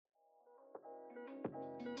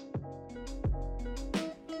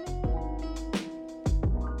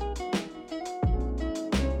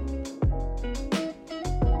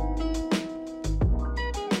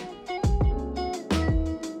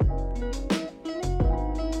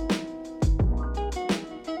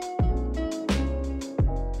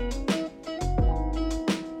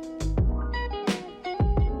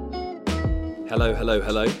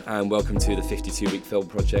Hello, and welcome to the 52-Week Film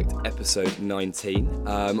Project, episode 19.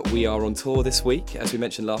 We are on tour this week. As we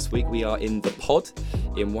mentioned last week, we are in The Pod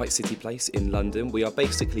in White City Place in London. We are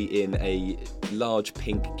basically in a large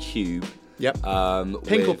pink cube. Yep.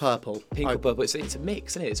 Pink or purple? Pink or purple. It's a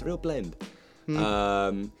mix, isn't it? It's a real blend.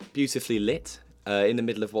 Beautifully lit in the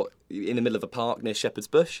middle of a park near Shepherd's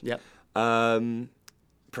Bush. Yep.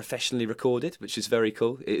 Professionally recorded, which is very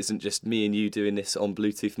cool. It isn't just me and you doing this on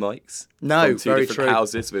Bluetooth mics. No, from two very different true.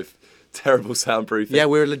 houses with terrible soundproofing. Yeah,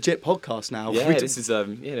 we're a legit podcast now. Yeah, this is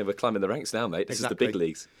we're climbing the ranks now, mate. This is the big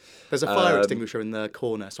leagues. There's a fire extinguisher in the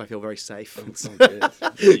corner, so I feel very safe.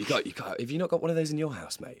 You got. Have you not got one of those in your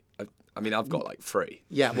house, mate? I mean, I've got like 3.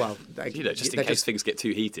 Yeah, well, just in case things get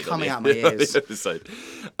too heated. Coming out my ears. Episode.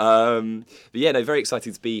 But yeah, no, very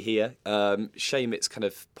excited to be here. Shame it's kind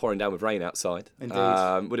of pouring down with rain outside.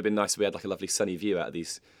 Indeed. Would have been nice if we had like a lovely sunny view out of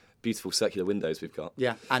these beautiful circular windows we've got.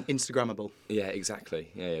 Yeah, and Instagrammable. Yeah,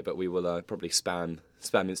 exactly. Yeah, but we will probably spam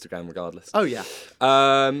Instagram regardless. Oh, yeah.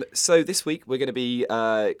 So this week we're going to be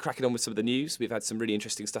cracking on with some of the news. We've had some really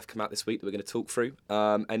interesting stuff come out this week that we're going to talk through.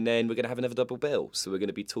 And then we're going to have another double bill. So we're going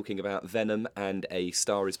to be talking about Venom and A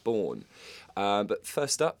Star is Born. But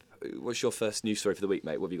first up, what's your first news story for the week,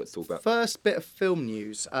 mate? What have you got to talk about? First bit of film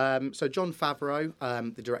news. So Jon Favreau,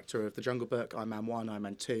 the director of The Jungle Book, Iron Man 1, Iron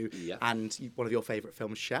Man 2, and one of your favourite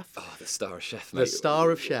films, Chef. Oh, the Star of Chef, mate. The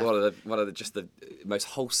Star of Chef. One of the most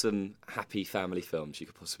wholesome, happy family films you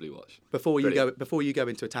could possibly watch. Before you go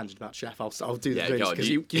into a tangent about Chef, I'll do the drinks because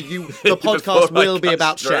you the podcast will be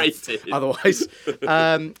about Chef. In. Otherwise,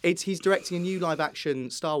 he's directing a new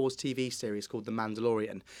live-action Star Wars TV series called The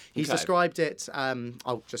Mandalorian. He's described it.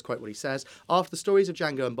 I'll just quote what he says. After the stories of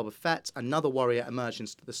Jango and Boba Fett, another warrior emerged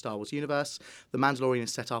into the Star Wars universe. The Mandalorian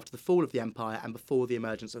is set after the fall of the Empire and before the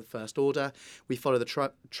emergence of the First Order. We follow the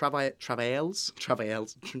Travails. The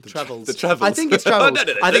Travels. I think it's Travels.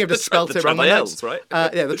 No, I think I've just spelt it wrong. Travails, right?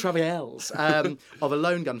 Yeah, the Travails of a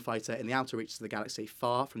lone gunfighter in the outer reaches of the galaxy,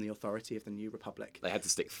 far from the authority of the New Republic. They had to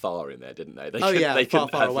stick far in there, didn't they? They far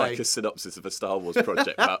couldn't have away. like a synopsis of a Star Wars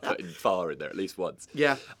project without putting far in there at least once.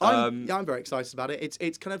 Yeah, I'm very excited about it.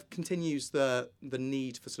 It's kind of continues the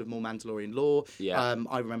need for sort of more Mandalorian lore. Yeah.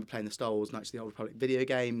 I remember playing the Star Wars Knights of the Old Republic video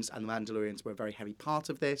games, and the Mandalorians were a very heavy part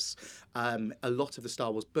of this. A lot of the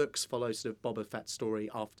Star Wars books follow sort of Boba Fett's story.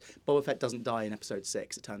 After Boba Fett doesn't die in Episode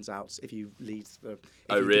 6, it turns out, if you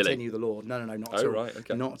continue the lore. No, not at all. Right,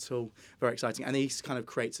 okay. Not at all. Very exciting. And he kind of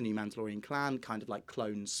creates a new Mandalorian clan, kind of like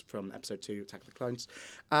clones from Episode 2, Attack of the Clones.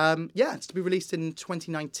 It's to be released in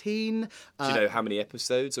 2019. Do you know how many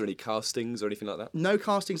episodes or any castings or anything like that? No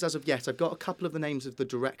castings as of yet. I've got a couple of the names of the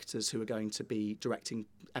directors who are going to be directing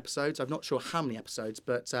episodes. I'm not sure how many episodes,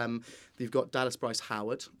 but you've got Dallas Bryce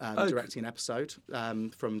Howard directing an episode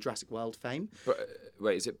from Jurassic World fame.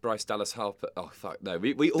 Wait, is it Bryce Dallas Harper? Oh, fuck, no.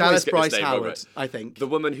 We always Dallas get Bryce this name Howard, right. I think. The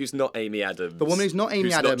woman who's not Amy Adams. The woman who's not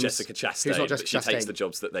Amy Adams. Not Jessica Chastain. Who's not Jessica but she Chastain. takes the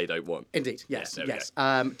jobs that they don't want. Indeed, yes. Yeah, yes.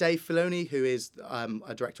 Dave Filoni, who is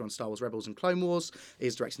a director on Star Wars Rebels and Clone Wars,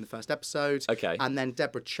 is directing the first episode. Okay. And then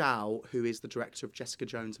Deborah Chow, who is the director of Jessica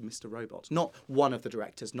Jones and Mr. Robot. Not one of the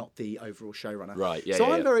directors, not the overall showrunner. Right, yeah.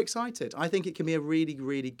 So I'm very excited. I think it can be a really,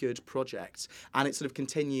 really good project. And it sort of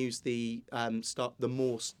continues the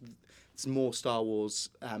more Star Wars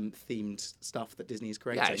themed stuff that Disney is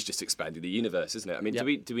creating. Yeah, it's just expanding the universe, isn't it? I mean,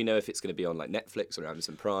 Yep. do we know if it's going to be on like Netflix or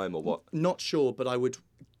Amazon Prime or what? Not sure, but I would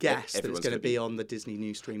guess that Everyone's it's going to gonna be on the Disney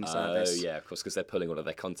new stream service. Oh, yeah, of course, because they're pulling all of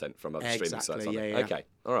their content from other streaming sites. Exactly, Aren't they? yeah. Okay,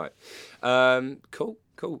 all right. Cool.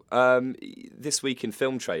 This week in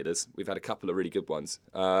film trailers, we've had a couple of really good ones.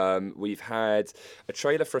 We've had a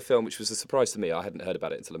trailer for a film which was a surprise to me. I hadn't heard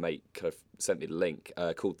about it until a mate kind of sent me the link,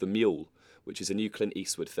 called The Mule, which is a new Clint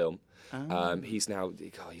Eastwood film. He's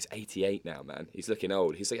 88 now, man. He's looking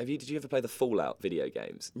old. He's like, did you ever play the Fallout video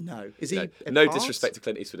games? No. Is he? No disrespect to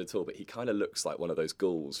Clint Eastwood at all, but he kind of looks like one of those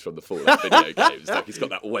ghouls from the Fallout video games. Like he's got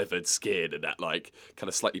that weathered skin and that like kind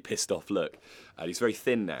of slightly pissed off look. And he's very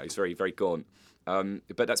thin now. He's very, very gaunt.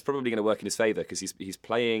 But that's probably going to work in his favour because he's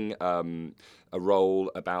playing a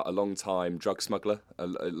role about a long-time drug smuggler, a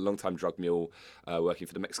long-time drug mule working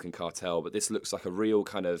for the Mexican cartel. But this looks like a real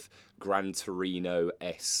kind of Gran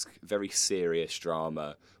Torino-esque, very serious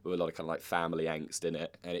drama with a lot of kind of like family angst in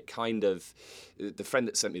it. And it kind of, the friend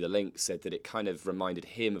that sent me the link said that it kind of reminded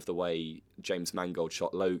him of the way James Mangold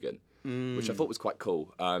shot Logan. Which I thought was quite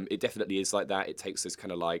cool. It definitely is like that. It takes this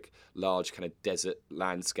kind of like large kind of desert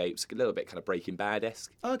landscapes, a little bit kind of Breaking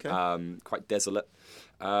Bad-esque. Okay. Quite desolate.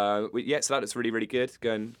 So that looks really, really good.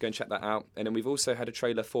 Go and check that out. And then we've also had a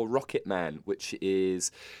trailer for Rocket Man, which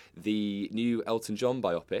is the new Elton John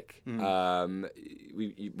biopic.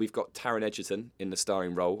 We've got Taron Egerton in the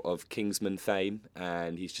starring role of Kingsman fame,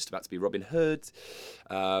 and he's just about to be Robin Hood.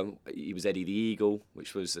 He was Eddie the Eagle,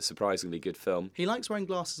 which was a surprisingly good film. He likes wearing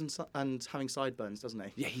glasses and having sideburns, doesn't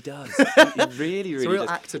he? Yeah, he does. He really, really it's a real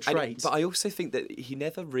does. actor trait. But I also think that he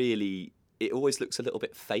never really... It always looks a little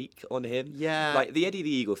bit fake on him. Yeah. Like, the Eddie the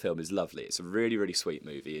Eagle film is lovely. It's a really, really sweet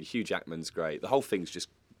movie, and Hugh Jackman's great. The whole thing's just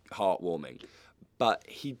heartwarming. But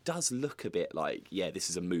he does look a bit like, yeah, this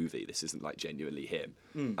is a movie. This isn't, like, genuinely him.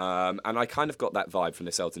 And I kind of got that vibe from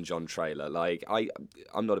this Elton John trailer. Like,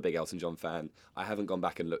 I'm not a big Elton John fan. I haven't gone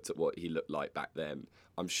back and looked at what he looked like back then.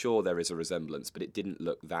 I'm sure there is a resemblance, but it didn't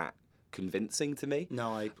look that convincing to me.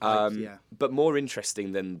 No, yeah. But more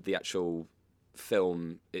interesting than the actual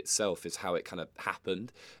film itself is how it kind of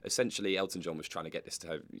happened. Essentially, Elton John was trying to get this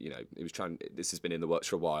to, this has been in the works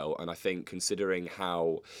for a while, and I think considering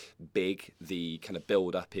how big the kind of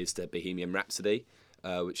build-up is to Bohemian Rhapsody,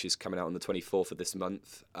 which is coming out on the 24th of this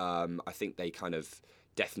month, I think they kind of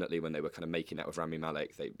definitely, when they were kind of making that with Rami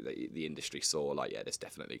Malek, the industry saw, like, yeah, there's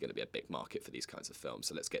definitely going to be a big market for these kinds of films,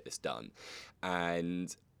 so let's get this done.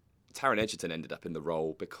 And Taron Egerton ended up in the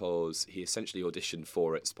role because he essentially auditioned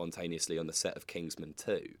for it spontaneously on the set of Kingsman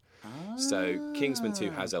 2. So Kingsman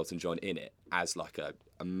 2 has Elton John in it as like a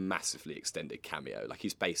massively extended cameo. Like,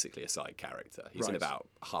 he's basically a side character. He's in about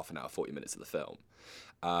half an hour, 40 minutes of the film.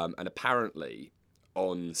 And apparently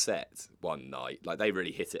on set one night, like, they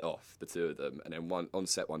really hit it off, the two of them. And then on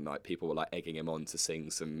set one night, people were like egging him on to sing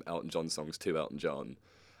some Elton John songs to Elton John.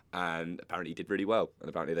 And apparently he did really well. And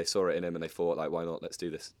apparently they saw it in him and they thought, like, why not? Let's do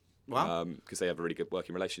this. Wow. Because they have a really good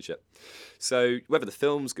working relationship. So whether the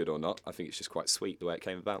film's good or not, I think it's just quite sweet the way it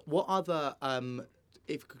came about. What other,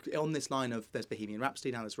 if on this line of there's Bohemian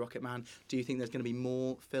Rhapsody, now there's Rocket Man, do you think there's going to be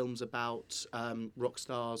more films about rock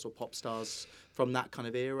stars or pop stars from that kind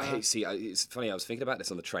of era? Hey, see, it's funny, I was thinking about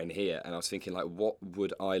this on the train here, and I was thinking, like, what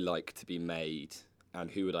would I like to be made and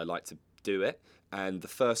who would I like to do it? And the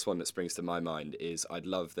first one that springs to my mind is I'd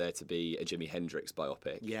love there to be a Jimi Hendrix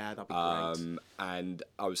biopic. Yeah, that'd be great. And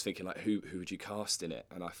I was thinking, like, who would you cast in it?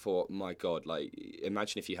 And I thought, my God, like,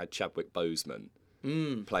 imagine if you had Chadwick Boseman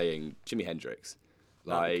playing Jimi Hendrix.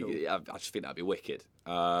 Like, cool. I just think that'd be wicked.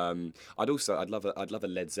 I'd love a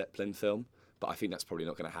Led Zeppelin film, but I think that's probably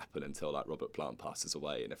not going to happen until, like, Robert Plant passes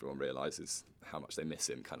away and everyone realises how much they miss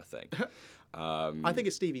him, kind of thing. I think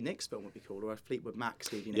a Stevie Nicks film would be cool, or a Fleetwood Mac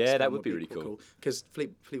Stevie Nicks film. Yeah, that would be really cool. Because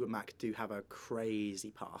Fleetwood Mac do have a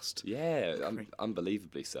crazy past. Yeah,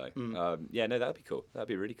 unbelievably so. Yeah, no, that'd be cool. That'd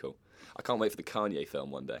be really cool. I can't wait for the Kanye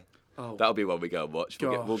film one day. Oh, that'll be one we go and watch.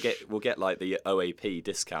 We'll get like the OAP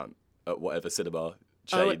discount at whatever cinema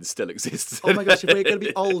chain still exists. Oh my gosh, if we're going to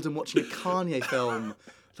be old and watching a Kanye film,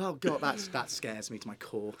 oh God, that scares me to my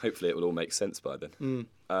core. Hopefully it will all make sense by then.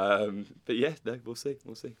 But yeah, no, we'll see.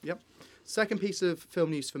 Yep. Second piece of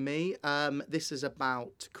film news for me, this is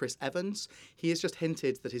about Chris Evans. He has just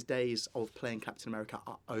hinted that his days of playing Captain America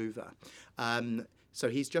are over. So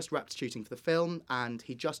he's just wrapped shooting for the film, and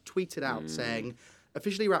he just tweeted out saying,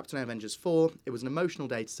 officially wrapped on Avengers 4, it was an emotional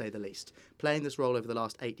day to say the least. Playing this role over the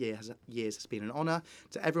last 8 years has been an honour.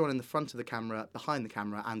 To everyone in the front of the camera, behind the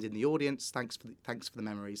camera, and in the audience, thanks for the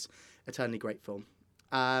memories. Eternally grateful.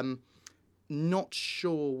 Not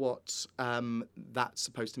sure what that's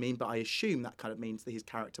supposed to mean, but I assume that kind of means that his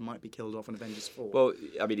character might be killed off in Avengers 4. Well,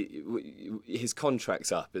 I mean, his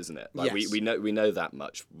contract's up, isn't it? Like, yes. we know that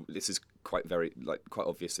much. This is quite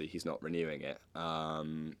obviously he's not renewing it.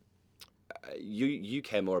 You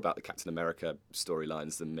care more about the Captain America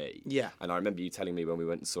storylines than me. Yeah. And I remember you telling me when we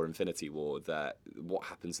went and saw Infinity War that what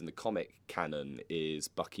happens in the comic canon is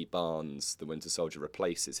Bucky Barnes, the Winter Soldier,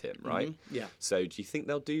 replaces him, right? Mm-hmm. Yeah. So do you think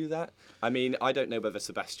they'll do that? I mean, I don't know whether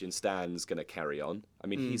Sebastian Stan's going to carry on. I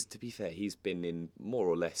mean, to be fair, he's been in more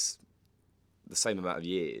or less the same amount of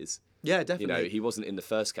years. Yeah, definitely. You know, he wasn't in the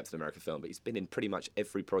first Captain America film, but he's been in pretty much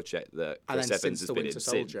every project that Chris Evans has been in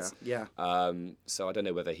since. Yeah. So I don't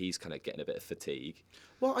know whether he's kind of getting a bit of fatigue.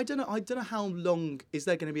 Well, I don't know how long is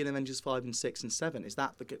there going to be in Avengers 5 and 6 and 7? Is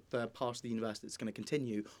that the part of the universe that's going to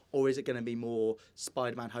continue, or is it going to be more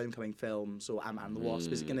Spider-Man Homecoming films or Ant-Man and the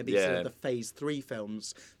Wasp? Is it going to be sort of the Phase 3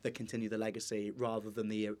 films that continue the legacy rather than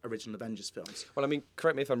the original Avengers films? Well, I mean,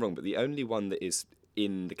 correct me if I'm wrong, but the only one that is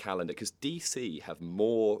in the calendar, because DC have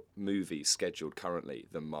more movies scheduled currently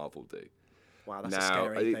than Marvel do. Wow, that's a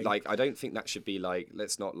scary thing. Like, I don't think that should be like,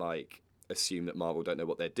 let's not like assume that Marvel don't know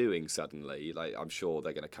what they're doing suddenly. Like, I'm sure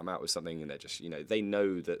they're going to come out with something and they're just, they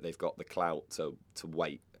know that they've got the clout to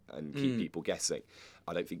wait and keep people guessing.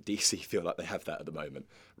 I don't think DC feel like they have that at the moment,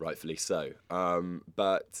 rightfully so.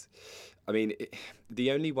 But, I mean,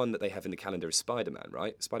 the only one that they have in the calendar is Spider-Man,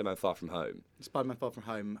 right? Spider-Man Far From Home. Spider-Man Far From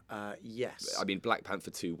Home, yes. I mean, Black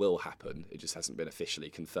Panther 2 will happen. It just hasn't been officially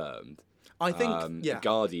confirmed. I think,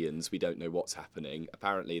 Guardians, we don't know what's happening.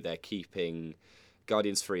 Apparently, they're keeping...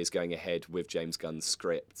 Guardians 3 is going ahead with James Gunn's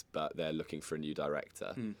script, but they're looking for a new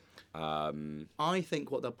director. I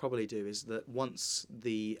think what they'll probably do is that once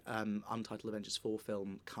the Untitled Avengers 4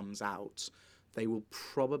 film comes out, they will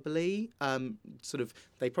probably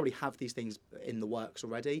they probably have these things in the works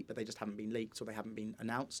already, but they just haven't been leaked or they haven't been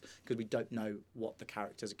announced because we don't know what the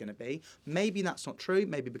characters are going to be. Maybe that's not true.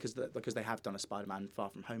 Maybe because they have done a Spider-Man Far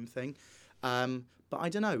From Home thing. But I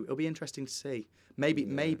don't know. It'll be interesting to see.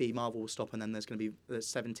 Maybe Marvel will stop and then there's going to be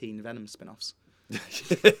 17 Venom spin-offs.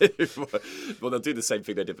 Well, they'll do the same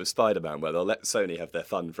thing they did with Spider-Man, where they'll let Sony have their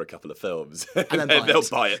fun for a couple of films, and then they'll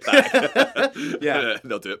buy it back. Yeah,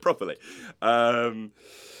 they'll do it properly.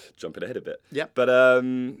 Jumping ahead a bit. Yeah, but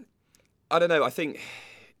I don't know. I think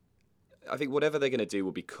whatever they're going to do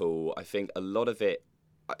will be cool. I think a lot of it.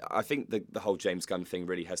 I think the whole James Gunn thing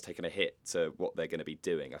really has taken a hit to what they're going to be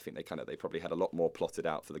doing. I think they probably had a lot more plotted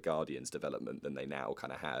out for the Guardians development than they now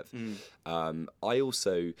kind of have. We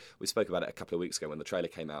spoke about it a couple of weeks ago when the trailer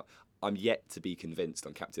came out. I'm yet to be convinced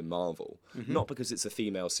on Captain Marvel, not because it's a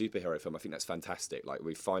female superhero film. I think that's fantastic. Like,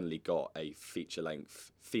 we've finally got a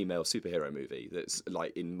feature-length female superhero movie that's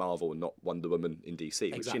like in Marvel and not Wonder Woman in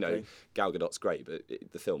DC. Exactly. Which, Gal Gadot's great, but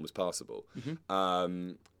the film was passable.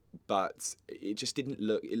 But it just didn't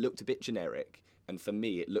look... It looked a bit generic. And for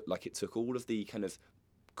me, it looked like it took all of the kind of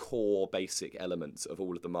core basic elements of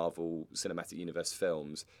all of the Marvel Cinematic Universe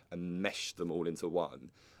films and meshed them all into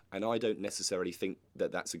one. And I don't necessarily think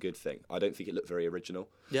that that's a good thing. I don't think it looked very original.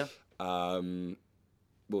 Yeah.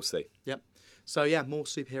 We'll see. Yep. So, more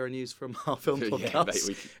superhero news from our film podcast. Yeah,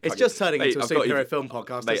 mate, it's just turning into a superhero film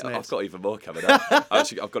podcast, mate, isn't it? I've got even more coming up.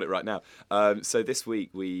 Actually, I've got it right now. So this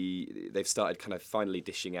week, they've started kind of finally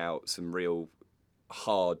dishing out some real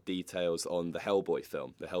hard details on the Hellboy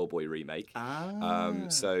film, the Hellboy remake.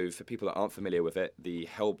 So for people that aren't familiar with it, the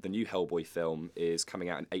new Hellboy film is coming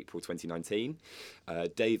out in April 2019.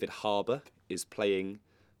 David Harbour is playing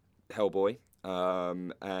Hellboy.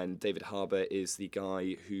 And David Harbour is the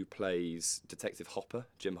guy who plays Detective Hopper,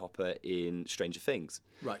 Jim Hopper, in Stranger Things.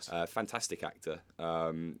 Right. Fantastic actor.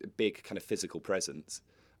 Big kind of physical presence.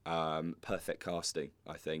 Perfect casting,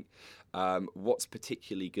 I think. What's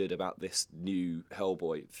particularly good about this new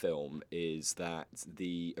Hellboy film is that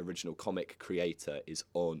the original comic creator is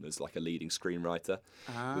on as like a leading screenwriter,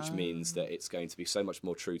 which means that it's going to be so much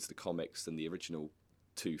more true to the comics than the original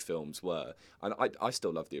two films were. And I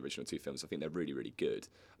still love the original two films. I think they're really, really good.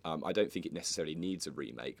 I don't think it necessarily needs a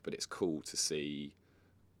remake, but it's cool to see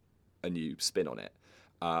a new spin on it.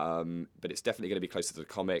 But it's definitely going to be closer to the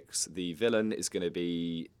comics. The villain is going to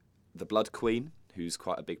be the Blood Queen, who's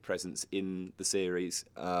quite a big presence in the series,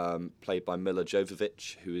 played by Milla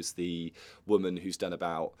Jovovich, who is the woman who's done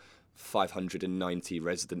about 590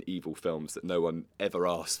 Resident Evil films that no one ever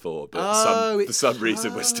asked for, but for some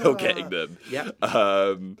reason we're still getting them. Yeah.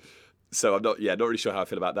 So I'm not really sure how I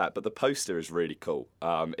feel about that, but the poster is really cool.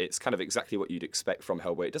 It's kind of exactly what you'd expect from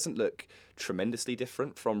Hellboy. It doesn't look tremendously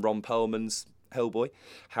different from Ron Perlman's Hellboy.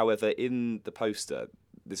 However, in the poster,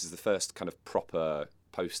 this is the first kind of proper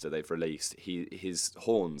poster they've released. His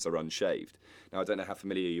horns are unshaved. Now, I don't know how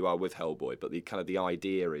familiar you are with Hellboy, but the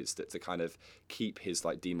idea is that to kind of keep his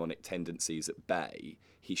like demonic tendencies at bay,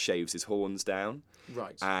 he shaves his horns down.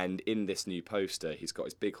 Right. And in this new poster, he's got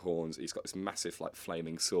his big horns. He's got this massive like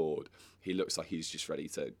flaming sword. He looks like he's just ready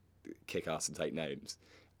to kick ass and take names.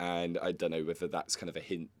 And I don't know whether that's kind of a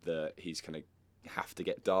hint that he's kind of have to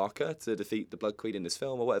get darker to defeat the Blood Queen in this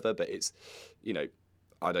film or whatever. But it's,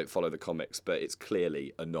 I don't follow the comics, but it's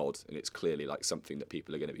clearly a nod, and it's clearly like something that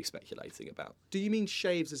people are going to be speculating about. Do you mean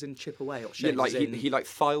shaves as in chip away, or shaves like as in... he like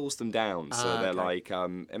files them down, so they're okay. like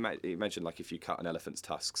imagine like if you cut an elephant's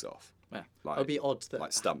tusks off. Yeah. Like, it would be odd that...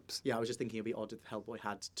 like stumps. Yeah, I was just thinking it would be odd if Hellboy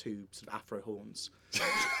had two sort of afro horns.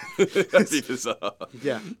 That'd be bizarre.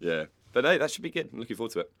 Yeah. Yeah. But no, that should be good. I'm looking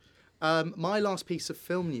forward to it. My last piece of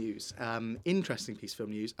film news, interesting piece of film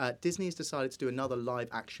news, Disney has decided to do another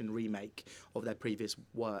live-action remake of their previous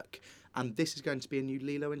work, and this is going to be a new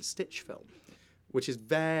Lilo and Stitch film, which is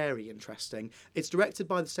very interesting. It's directed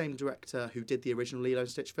by the same director who did the original Lilo and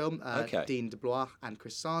Stitch film, Dean DeBlois and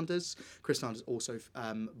Chris Sanders. Chris Sanders also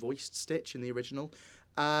voiced Stitch in the original.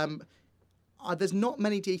 There's not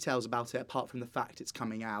many details about it apart from the fact it's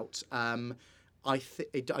coming out. I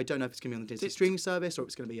don't know if it's going to be on the Disney streaming service or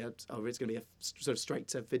it's going to be a sort of straight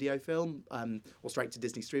to video film or straight to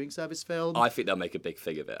Disney streaming service film. I think they'll make a big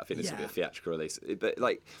thing of it. I think this will be a theatrical release. But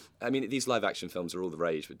these live action films are all the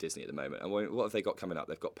rage with Disney at the moment. And what have they got coming up?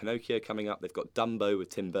 They've got Pinocchio coming up. They've got Dumbo with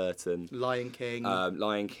Tim Burton. Lion King.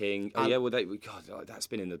 Oh yeah, well that's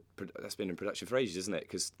been in production for ages, isn't it?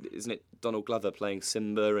 Because isn't it Donald Glover playing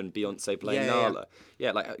Simba and Beyonce playing Nala?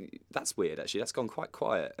 Yeah, that's weird actually. That's gone quite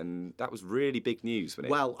quiet, and that was really big news when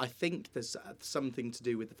it. Well, I think there's something to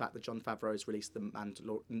do with the fact that Jon Favreau has released the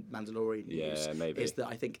Mandalorian news. Yeah, maybe. Is that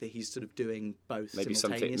I think that he's sort of doing both maybe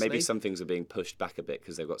simultaneously. some things are being pushed back a bit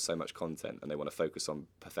because they've got so much content and they want to focus on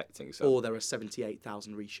perfecting. Or there are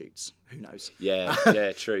 78,000 reshoots. Who knows? Yeah,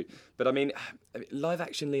 true. But I mean, live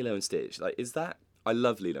action Lilo and Stitch, is that? I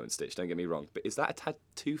love Lilo and Stitch. Don't get me wrong, but is that a tad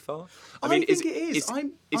too far? I think it is.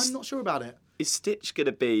 I'm not sure about it. Is Stitch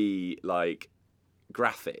gonna be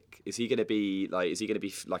graphic? Is he going to be like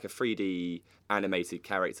a 3D animated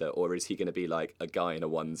character, or is he going to be like a guy in a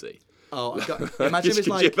onesie? Oh, imagine if it's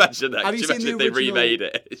like. Could you imagine that? Have you seen the original? They remade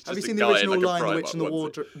it. Have you seen the original Lion, the Witch and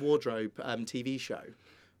the Wardrobe TV show?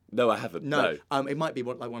 No, I haven't. No. It might be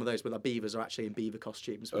one of those where the beavers are actually in beaver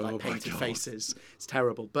costumes with painted faces. It's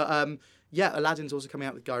terrible. But Aladdin's also coming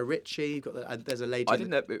out with Guy Ritchie. There's a lady. I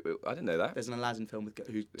didn't know that. The's an Aladdin film with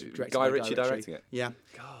Guy Ritchie directing it. Yeah.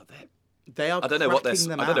 God, they are. I don't know what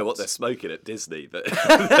they're smoking at Disney, but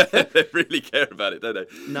they really care about it, don't they?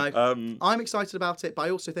 No. I'm excited about it, but I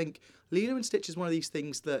also think Lilo and Stitch is one of these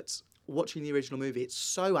things that, watching the original movie, it's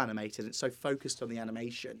so animated, it's so focused on the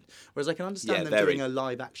animation. Whereas I can understand them doing a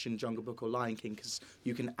live-action Jungle Book or Lion King because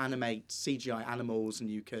you can animate CGI animals and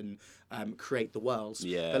you can create the worlds.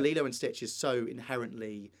 Yeah. But Lilo and Stitch is so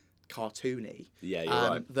inherently cartoony. Yeah, you're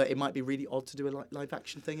right. That it might be really odd to do a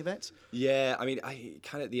live-action thing of it. Yeah, I mean,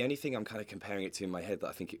 the only thing I'm kind of comparing it to in my head that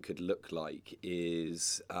I think it could look like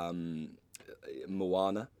is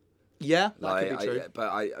Moana. Yeah, that could be true.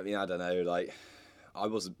 But I mean, I don't know, I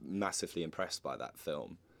was massively impressed by that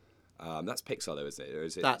film. That's Pixar though, isn't it? Or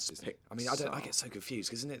is it? That's Pixar. I mean, I get so confused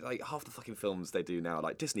because isn't it half the fucking films they do now,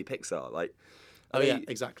 Disney Pixar, yeah,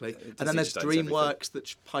 exactly. And then there's DreamWorks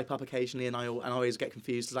that pipe up occasionally, and I always get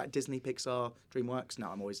confused. Is Disney, Pixar, DreamWorks?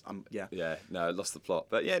 No, yeah. Yeah, no, I lost the plot,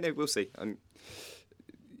 but yeah, no, we'll see. I'm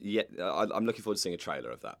looking forward to seeing a trailer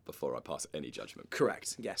of that before I pass any judgment.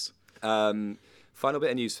 Correct. Yes. Final bit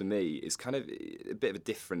of news for me is kind of a bit of a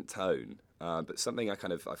different tone, but something I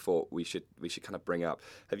thought we should kind of bring up.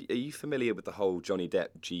 Are you familiar with the whole Johnny Depp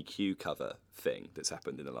GQ cover thing that's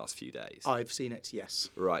happened in the last few days? I've seen it. Yes.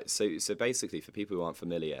 Right. So basically, for people who aren't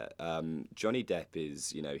familiar, Johnny Depp is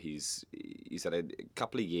he's had a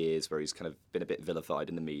couple of years where he's kind of been a bit vilified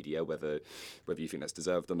in the media, whether you think that's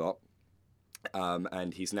deserved or not.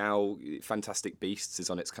 And he's now, Fantastic Beasts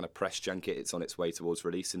is on its kind of press junket. It's on its way towards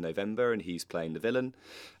release in November, and he's playing the villain,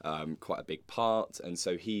 quite a big part. And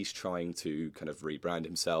so he's trying to kind of rebrand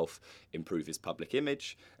himself, improve his public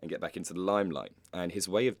image, and get back into the limelight. And his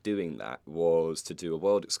way of doing that was to do a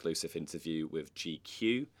world exclusive interview with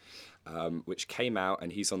GQ, which came out,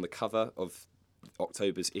 and he's on the cover of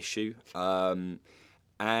October's issue. And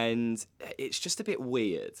it's just a bit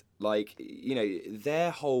weird.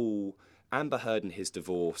 Their whole Amber Heard and his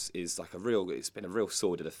divorce is it's been a real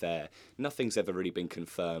sordid affair. Nothing's ever really been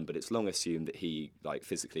confirmed, but it's long assumed that he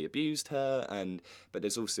physically abused her, but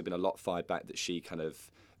there's also been a lot fired back that she kind of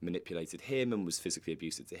manipulated him and was physically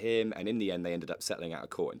abusive to him, and in the end they ended up settling out of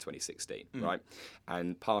court in 2016, right?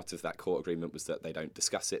 And part of that court agreement was that they don't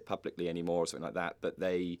discuss it publicly anymore or something like that, but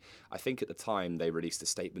I think at the time they released a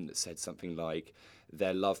statement that said something like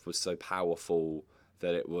their love was so powerful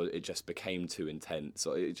that it just became too intense,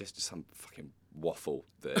 or it just some fucking waffle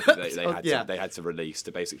that they had to release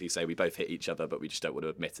to basically say we both hit each other, but we just don't want to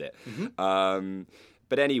admit it. Mm-hmm.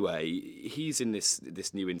 But anyway, he's in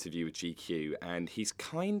this new interview with GQ, and he's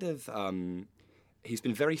kind of he's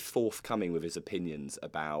been very forthcoming with his opinions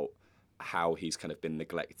about how he's kind of been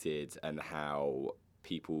neglected and how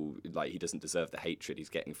people he doesn't deserve the hatred he's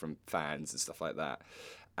getting from fans and stuff like that.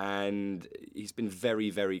 And he's been very,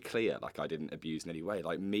 very clear. I didn't abuse in any way.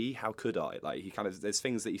 Me, how could I? He there's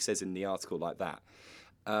things that he says in the article like that.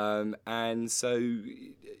 And so,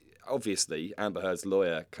 obviously, Amber Heard's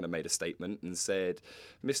lawyer kind of made a statement and said,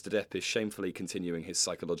 Mr. Depp is shamefully continuing his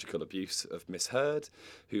psychological abuse of Miss Heard,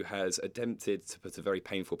 who has attempted to put a very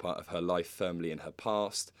painful part of her life firmly in her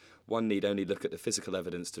past. One need only look at the physical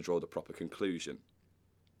evidence to draw the proper conclusion.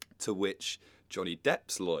 To which Johnny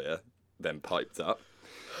Depp's lawyer then piped up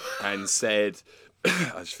and said,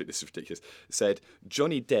 I just think this is ridiculous, said,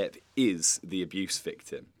 Johnny Depp is the abuse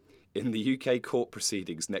victim. In the UK court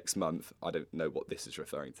proceedings next month, I don't know what this is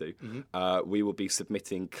referring to, we will be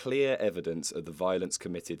submitting clear evidence of the violence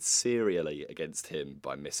committed serially against him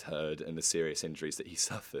by Miss Heard and the serious injuries that he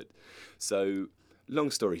suffered. So,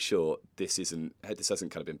 long story short, this hasn't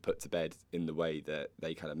kind of been put to bed in the way that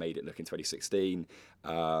they kind of made it look in 2016.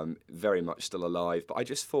 Very much still alive. But I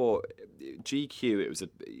just thought GQ,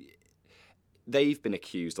 they've been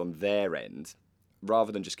accused on their end,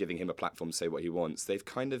 rather than just giving him a platform to say what he wants, they've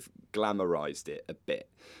kind of glamorized it a bit.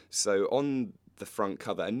 So on the front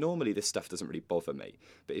cover, and normally this stuff doesn't really bother me,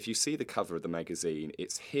 but if you see the cover of the magazine,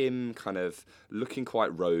 it's him kind of looking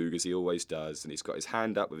quite rogue, as he always does, and he's got his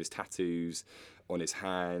hand up with his tattoos on his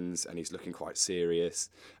hands, and he's looking quite serious.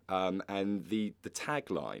 And the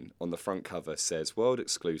tagline on the front cover says, "World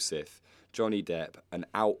exclusive, Johnny Depp, an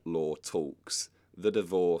outlaw talks, the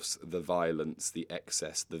divorce, the violence, the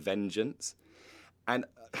excess, the vengeance." And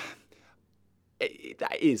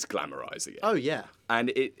that is glamorising it. Oh, yeah.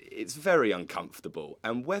 And it's very uncomfortable.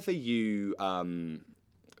 And whether you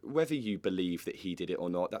believe that he did it or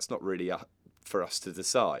not, that's not really up for us to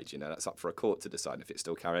decide. You know, that's up for a court to decide. If it's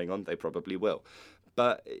still carrying on, they probably will.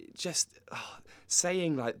 But just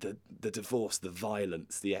saying like the divorce, the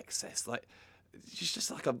violence, the excess, like it's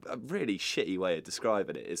just like a really shitty way of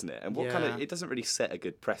describing it, isn't it? And it doesn't really set a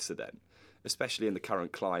good precedent, especially in the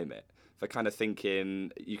current climate. For kind of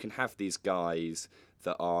thinking you can have these guys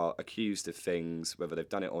that are accused of things, whether they've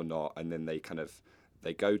done it or not, and then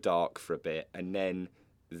they go dark for a bit, and then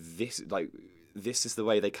this is the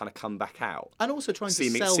way they kind of come back out. And also trying to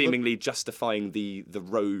sell seemingly justifying the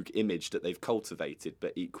rogue image that they've cultivated,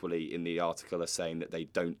 but equally in the article are saying that they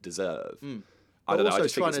don't deserve. I don't know. I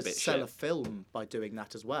just think it's a bit sell shit. a film by doing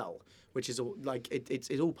that as well, which is all like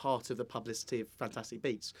it's all part of the publicity of Fantastic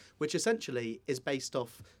Beasts, which essentially is based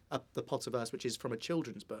off the Potterverse, which is from a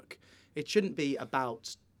children's book. It shouldn't be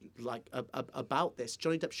about about this.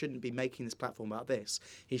 Johnny Depp shouldn't be making this platform about this.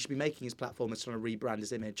 He should be making his platform as trying to rebrand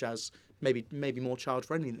his image as maybe more child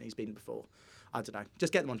friendly than he's been before. I don't know.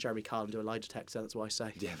 Just get them on Jeremy Kyle and do a lie detector. That's what I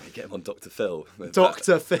say. Yeah, mate, get him on Dr. Phil.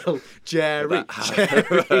 Dr. Phil, Jerry.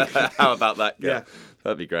 How about that? Yeah,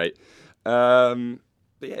 that'd be great. But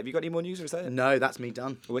yeah, have you got any more news or is that it? No, that's me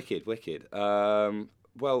done. Wicked.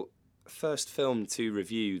 Well, first film to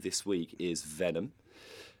review this week is Venom,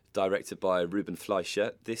 directed by Ruben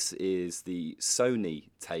Fleischer. This is the Sony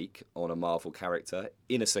take on a Marvel character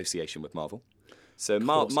in association with Marvel. So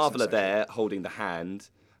Marvel are there holding the hand.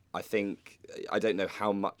 I don't know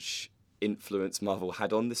how much influence Marvel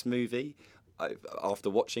had on this movie. After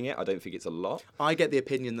watching it, I don't think it's a lot. I get the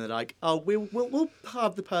opinion that we'll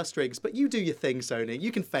have the purse strings, but you do your thing, Sony.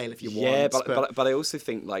 You can fail if you want. Yeah, but I also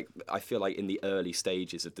think I feel like in the early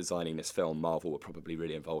stages of designing this film, Marvel were probably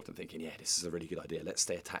really involved in thinking, yeah, this is a really good idea. Let's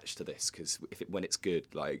stay attached to this because when it's good,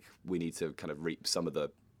 we need to kind of reap some of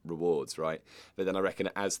the rewards, right? But then I reckon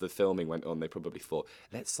as the filming went on, they probably thought,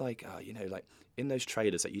 let's in those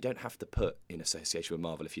trailers that you don't have to put in association with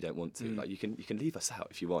Marvel if you don't want to. You can leave us out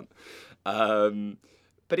if you want.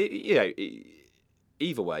 But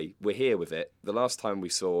either way, we're here with it. The last time we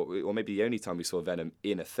saw, or maybe the only time we saw Venom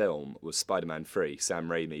in a film was Spider-Man 3, Sam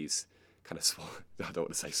Raimi's kind of swan. I don't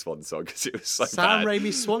want to say swan song because it was so Sam bad.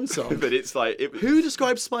 Raimi's swan song. But it's who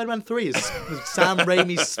described Spider-Man 3 as Sam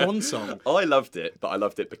Raimi's swan song? I loved it, but I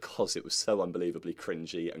loved it because it was so unbelievably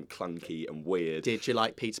cringy and clunky and weird. Did you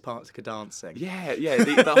like Peter Parker dancing? Yeah.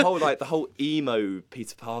 The whole emo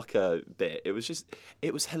Peter Parker bit. It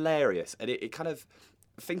was hilarious, and it kind of,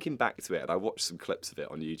 thinking back to it, and I watched some clips of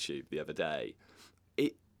it on YouTube the other day.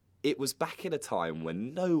 It was back in a time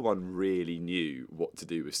when no one really knew what to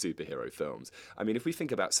do with superhero films. I mean, if we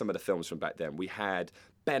think about some of the films from back then, we had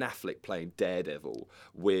Ben Affleck playing Daredevil,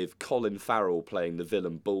 with Colin Farrell playing the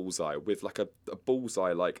villain Bullseye, with a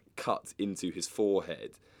bullseye cut into his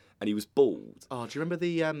forehead, and he was bald. Oh, do you remember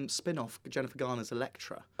the spin-off Jennifer Garner's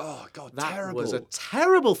Elektra? Oh God, that terrible! Was a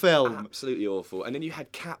terrible film. Absolutely awful. And then you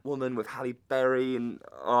had Catwoman with Halle Berry, and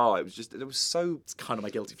it was so. It's kind of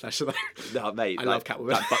my guilty pleasure though. No, mate, I love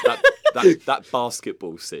Catwoman. That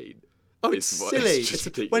basketball scene. Oh, it's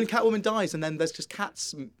silly. When Catwoman dies, and then there's just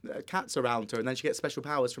cats around her, and then she gets special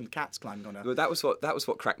powers from the cats climbing on her. Well, that was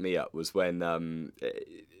what cracked me up, was when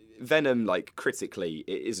Venom, critically,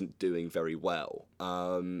 it isn't doing very well.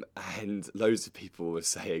 And loads of people were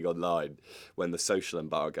saying online when the social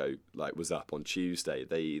embargo was up on Tuesday,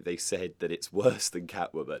 they said that it's worse than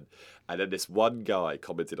Catwoman. And then this one guy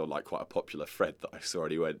commented on quite a popular thread that I saw,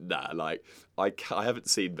 and he went, nah, I haven't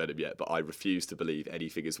seen Venom yet, but I refuse to believe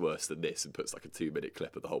anything is worse than this, and puts a 2-minute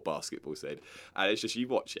clip of the whole basketball scene. And it's just, you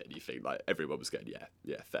watch it and you think everyone was going,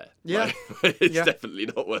 yeah, fair. Yeah. It's definitely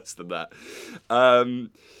not worse than that.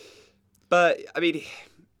 But I mean,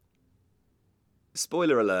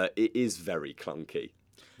 spoiler alert, it is very clunky.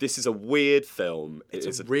 This is a weird film.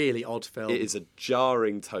 It's a really odd film. It is a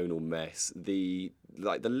jarring tonal mess. The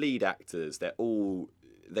lead actors, they all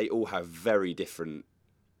have very different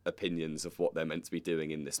opinions of what they're meant to be doing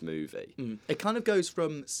in this movie. It kind of goes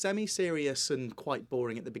from semi-serious and quite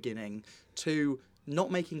boring at the beginning to not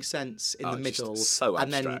making sense in the middle, so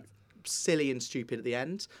and then abstract. silly and stupid at the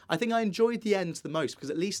end. I think I enjoyed the end the most because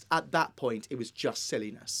at least at that point it was just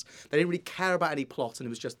silliness. They didn't really care about any plot and it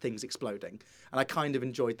was just things exploding. And I kind of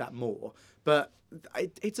enjoyed that more. But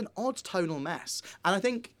it's an odd tonal mess. And I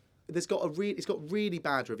think it's got really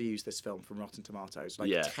bad reviews, this film, from Rotten Tomatoes.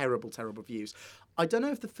 Terrible, terrible reviews. I don't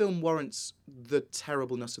know if the film warrants the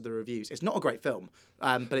terribleness of the reviews. It's not a great film,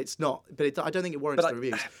 but it's not. But I don't think it warrants the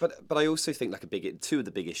reviews. But I also think two of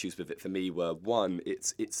the big issues with it for me were, one,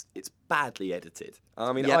 it's badly edited.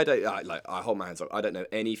 I mean, I hold my hands up. I don't know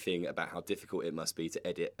anything about how difficult it must be to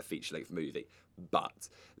edit a feature-length movie, but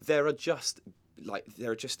there are just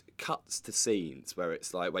cuts to scenes where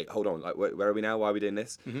it's like, wait, hold on, like where are we now? Why are we doing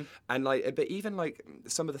this? And but even like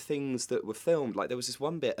some of the things that were filmed, like there was this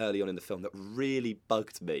one bit early on in the film that really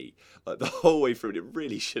bugged me, like the whole way through, and it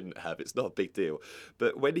really shouldn't have. It's not a big deal,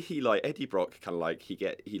 but when he Eddie Brock kind of like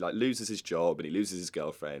he loses his job and he loses his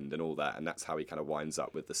girlfriend and all that, and that's how he kind of winds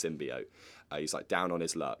up with the symbiote. He's like down on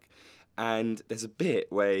his luck, and there's a bit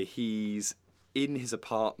where he's in his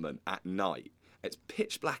apartment at night. It's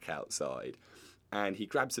pitch black outside. And he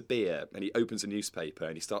grabs a beer and he opens a newspaper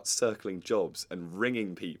and he starts circling jobs and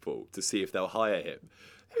ringing people to see if they'll hire him.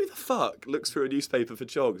 Who the fuck looks through a newspaper for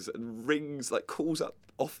jobs and calls up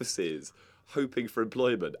offices hoping for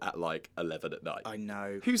employment at like 11 at night? I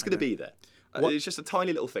know. Who's going to be there? It's just a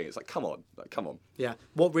tiny little thing. It's like, come on. Yeah.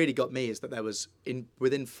 What really got me is that there was,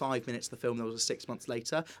 within 5 minutes of the film, there was a 6 months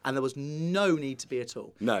later, and there was no need to be at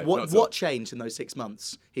all. No. What changed in those 6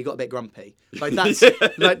 months? He got a bit grumpy. Like that's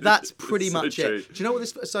that's pretty much true. it. Do you know what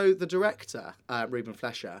this? So the director, Ruben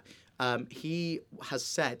Fleischer, he has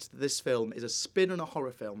said that this film is a spin on a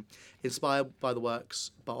horror film inspired by the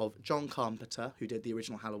works of John Carpenter, who did the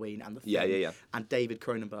original Halloween and The Thing, and David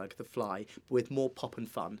Cronenberg, The Fly, with more pop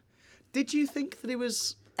and fun. Did you think that it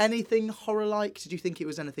was anything horror-like? Did you think it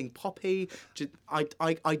was anything poppy?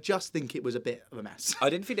 I just think it was a bit of a mess. I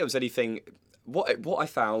didn't think there was anything. What I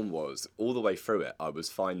found was, all the way through it, I was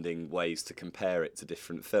finding ways to compare it to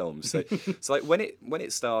different films. So like when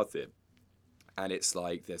it started, and it's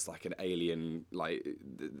like there's like an alien, like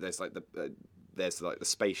there's like the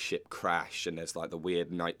spaceship crash, and there's like the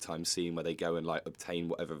weird nighttime scene where they go and like obtain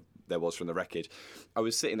whatever there was from the wreckage. I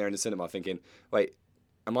was sitting there in the cinema thinking, wait,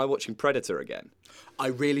 am I watching Predator again? I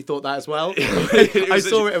really thought that as well. I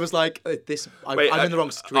saw it. It was like this. I'm in the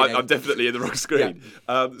wrong screen. I'm definitely in the wrong screen.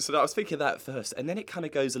 Yeah. So I was thinking that first, and then it kind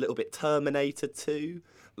of goes a little bit Terminator 2.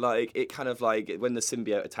 Like it kind of like when the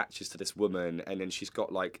symbiote attaches to this woman, and then she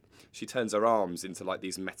turns her arms into like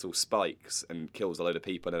these metal spikes and kills a load of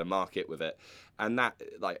people in a market with it, and that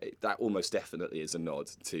almost definitely is a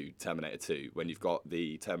nod to Terminator 2 when you've got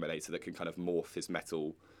the Terminator that can kind of morph his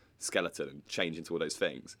metal skeleton and change into all those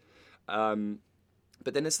things.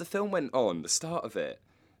 But then as the film went on, the start of it,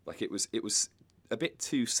 like it was a bit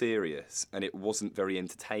too serious and it wasn't very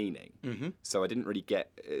entertaining. Mm-hmm. So I didn't really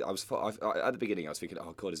get. At the beginning I was thinking,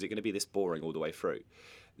 oh god, is it going to be this boring all the way through?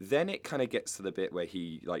 Then it kind of gets to the bit where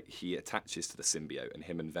he attaches to the symbiote and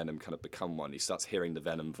him and Venom kind of become one. He starts hearing the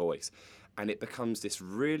Venom voice, and it becomes this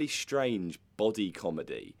really strange body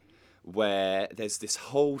comedy where there's this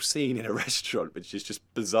whole scene in a restaurant which is just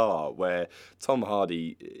bizarre, where Tom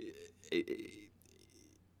Hardy,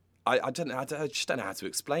 I just don't know how to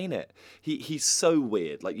explain it. He's so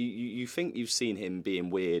weird. Like you think you've seen him being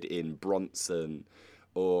weird in Bronson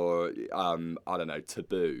or I don't know,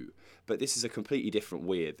 Taboo, but this is a completely different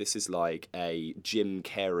weird. This is like a Jim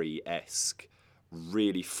Carrey-esque,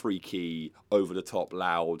 really freaky, over the top,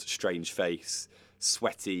 loud, strange face,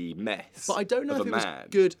 sweaty mess. But I don't know if it was man.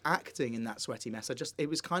 Good acting in that sweaty mess. I just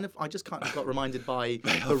kind of got reminded by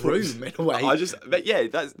The Room in a way.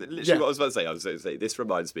 That's literally what I was about to say. I was going to say this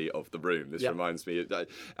reminds me of The Room. This reminds me.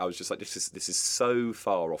 I was just like, this is so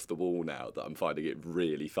far off the wall now that I'm finding it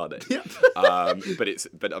really funny. Yeah.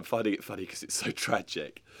 But I'm finding it funny because it's so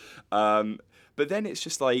tragic. But then it's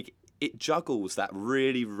just like it juggles that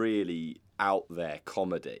really, really out there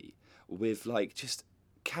comedy with like just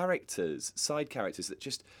side characters that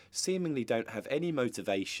just seemingly don't have any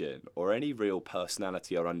motivation or any real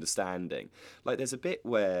personality or understanding. Like there's a bit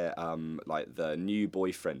where like the new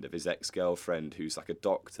boyfriend of his ex-girlfriend, who's like a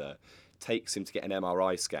doctor, takes him to get an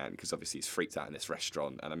MRI scan because obviously he's freaked out in this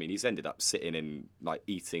restaurant, and I mean he's ended up sitting in like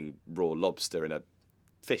eating raw lobster in a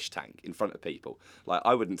fish tank in front of people. Like,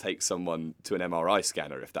 I wouldn't take someone to an MRI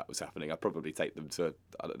scanner if that was happening. I'd probably take them to,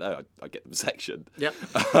 I don't know, I'd get them sectioned. Yep.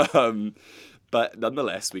 But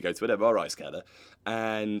nonetheless, we go to an MRI scanner,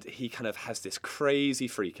 and he kind of has this crazy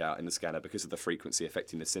freak out in the scanner because of the frequency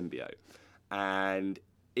affecting the symbiote. And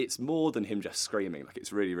it's more than him just screaming, like,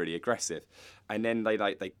 it's really, really aggressive. And then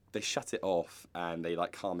they shut it off and they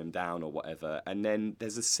like calm him down or whatever. And then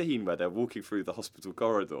there's a scene where they're walking through the hospital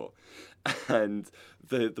corridor, and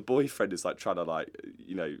the boyfriend is like trying to, like,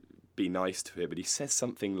 you know, be nice to him, and he says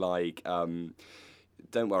something like,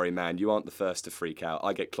 "Don't worry, man, you aren't the first to freak out.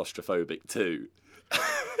 I get claustrophobic too."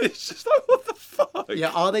 It's just like, what the fuck?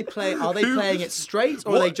 Yeah, are they playing it straight,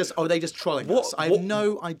 or are they just trolling us? I have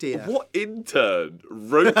no idea. What intern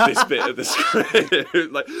wrote this bit of the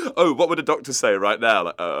script? Like, oh, what would a doctor say right now?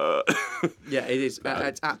 Like, Yeah, it is.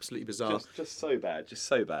 It's absolutely bizarre. Just so bad. Just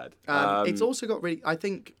so bad. It's also got really. I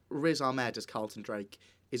think Riz Ahmed as Carlton Drake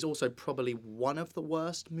is also probably one of the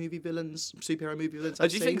worst superhero movie villains I've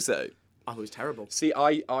do you seen. think so? Oh, it was terrible. See,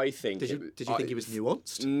 I think... Did you think he was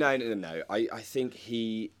nuanced? No. I think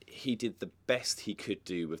he did the best he could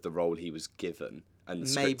do with the role he was given and the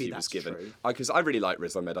script he was given. Because I really like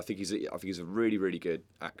Riz Ahmed. I think he's a really, really good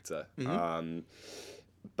actor. Mm-hmm.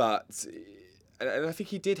 But I think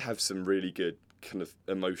he did have some really good kind of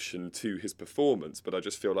emotion to his performance, but I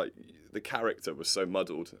just feel like the character was so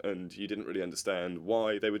muddled and you didn't really understand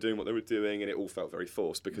why they were doing what they were doing, and it all felt very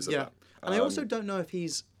forced because of that. And I also don't know if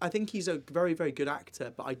I think he's a very, very good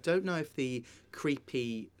actor, but I don't know if the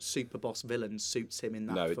creepy super boss villain suits him in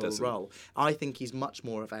that full role. I think he's much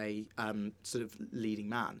more of a sort of leading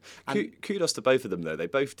man. And kudos to both of them, though. They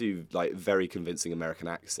both do like very convincing American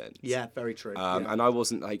accents. Yeah, very true. And I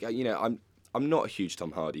wasn't like, you know, I'm not a huge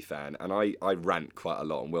Tom Hardy fan, and I rant quite a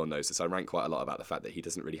lot, and Will knows this, I rant quite a lot about the fact that he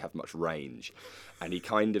doesn't really have much range. And he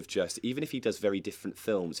kind of just, even if he does very different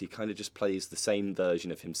films, he kind of just plays the same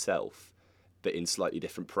version of himself, but in slightly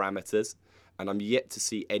different parameters. And I'm yet to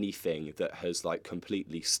see anything that has like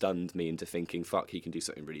completely stunned me into thinking, fuck, he can do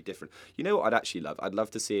something really different. You know what I'd actually love? I'd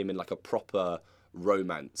love to see him in like a proper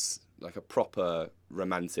romance, like a proper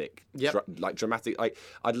romantic, dramatic.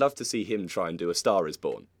 I'd love to see him try and do A Star Is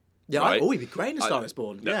Born. Yeah, right? He'd be great in A Star Is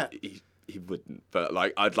Born. No, yeah, he wouldn't, but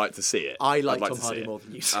like I'd like to see it. I like Tom Hardy more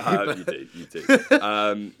than you do. You do.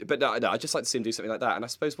 But no, I'd just like to see him do something like that. And I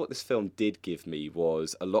suppose what this film did give me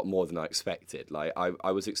was a lot more than I expected. Like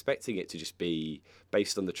I was expecting it to just be,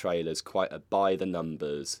 based on the trailers, quite a by the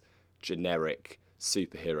numbers, generic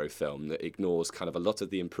superhero film that ignores kind of a lot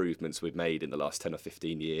of the improvements we've made in the last 10 or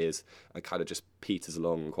 15 years and kind of just peters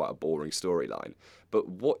along on quite a boring storyline. But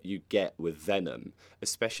what you get with Venom,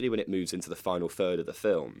 especially when it moves into the final third of the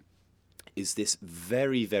film, is this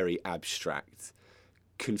very, very abstract,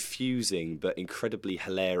 confusing but incredibly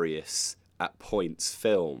hilarious at points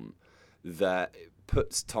film that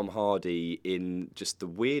puts Tom Hardy in just the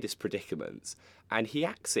weirdest predicaments, and he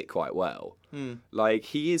acts it quite well. Like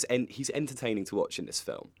he's entertaining to watch in this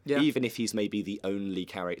film, even if he's maybe the only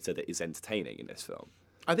character that is entertaining in this film.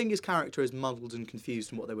 I think his character is muddled and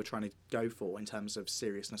confused in what they were trying to go for in terms of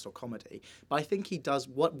seriousness or comedy. But I think he does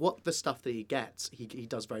what the stuff that he gets, he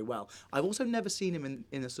does very well. I've also never seen him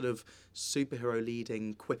in a sort of superhero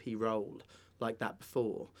leading quippy role like that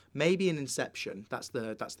before. Maybe in Inception. That's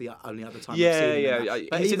the only other time I've seen him. Yeah.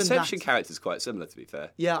 But his even Inception character's quite similar, to be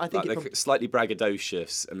fair. Yeah, I think like slightly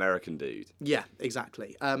braggadocious American dude. Yeah,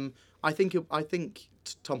 exactly. I think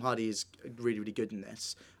Tom Hardy is really, really good in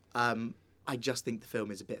this. I just think the film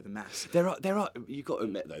is a bit of a mess. There are. You got to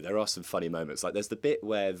admit though, there are some funny moments. Like there's the bit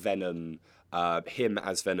where Venom, him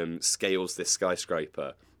as Venom, scales this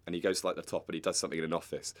skyscraper, and he goes to like the top, and he does something in an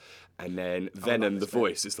office, and then Venom, the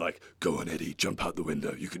voice, is like, "Go on, Eddie, jump out the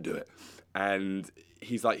window. You can do it." And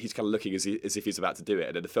he's kind of looking as if he's about to do it,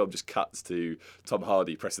 and then the film just cuts to Tom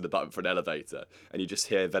Hardy pressing the button for an elevator, and you just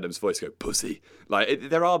hear Venom's voice go, "Pussy." Like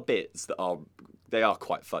there are bits that are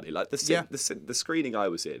quite funny. Like the screening I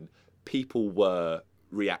was in, people were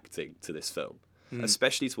reacting to this film,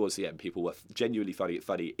 especially towards the end. People were genuinely finding it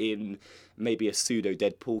funny in maybe a pseudo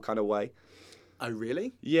Deadpool kind of way. Oh,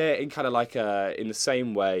 really? Yeah, in kind of like in the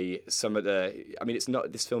same way. Some of it's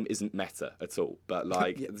not. This film isn't meta at all, but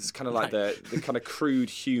like it's kind of like the kind of crude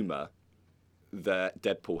humour that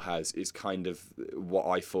Deadpool has is kind of what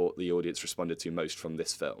I thought the audience responded to most from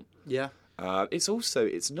this film. Yeah.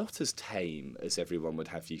 It's not as tame as everyone would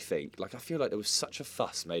have you think. Like I feel like there was such a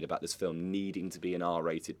fuss made about this film needing to be an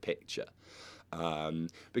R-rated picture.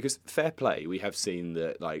 Because fair play, we have seen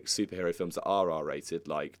that like superhero films that are R-rated,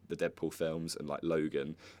 like the Deadpool films and like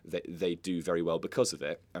Logan, they do very well because of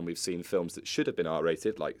it. And we've seen films that should have been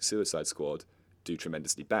R-rated, like Suicide Squad, do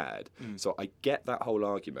tremendously bad. So I get that whole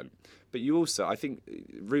argument. But you also, I think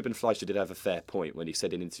Ruben Fleischer did have a fair point when he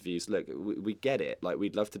said in interviews, look, we get it. Like,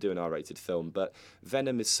 we'd love to do an R-rated film, but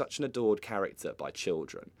Venom is such an adored character by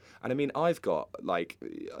children. And I mean, I've got, like,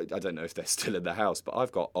 I don't know if they're still in the house, but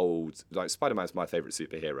I've got old, like, Spider-Man's my favourite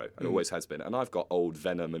superhero, and always has been. And I've got old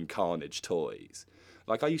Venom and Carnage toys.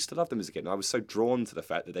 Like, I used to love them as a kid, and I was so drawn to the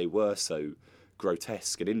fact that they were so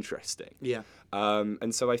grotesque and interesting. Yeah.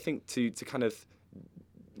 And so I think to kind of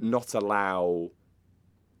not allow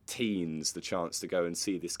teens the chance to go and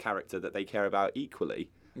see this character that they care about equally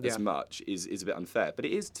as much is a bit unfair. But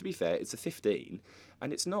it is, to be fair, it's a 15,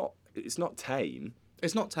 and it's not tame.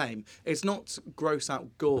 It's not tame. It's not gross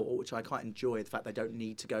out gore, which I quite enjoy, the fact they don't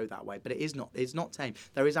need to go that way. But it's not tame.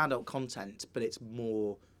 There is adult content, but it's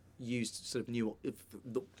more used sort of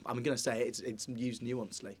I'm going to say it's used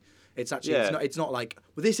nuancely. It's actually it's not like,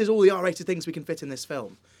 well, this is all the R-rated things we can fit in this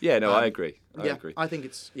film. Yeah, no, I agree. I agree. I think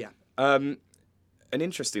it's An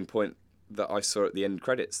interesting point that I saw at the end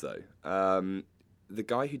credits, though. The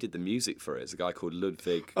guy who did the music for it is a guy called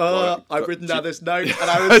Ludwig. I've written down this note, and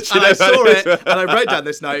I saw it, and I wrote down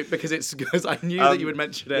this note because I knew that you would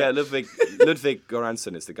mention it. Yeah, Ludwig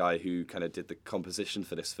Göransson is the guy who kind of did the composition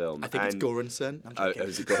for this film. I think it's Göransson.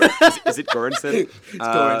 Is it Göransson? It's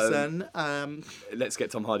Göransson. Let's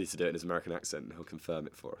get Tom Hardy to do it in his American accent, and he'll confirm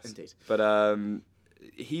it for us. Indeed. But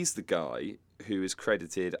he's the guy who is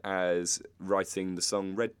credited as writing the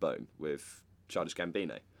song Redbone with Childish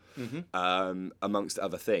Gambino. Amongst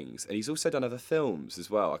other things, and he's also done other films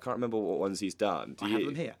as well. I can't remember what ones he's done. I have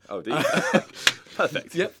them here. Oh, do you?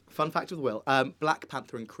 Perfect. Yep. Fun fact of the will: Black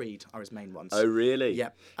Panther and Creed are his main ones. Oh, really?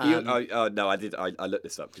 Yep. No, I did. I looked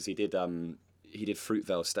this up because he did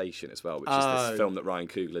Fruitvale Station as well, which is this film that Ryan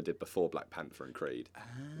Coogler did before Black Panther and Creed.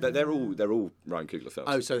 They're all Ryan Coogler films.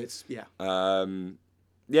 Oh, so it's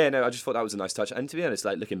Yeah, no, I just thought that was a nice touch. And to be honest,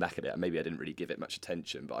 like looking back at it, maybe I didn't really give it much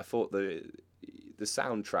attention, but I thought the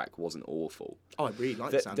soundtrack wasn't awful. Oh, I really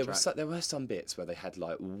like the soundtrack. There were some bits where they had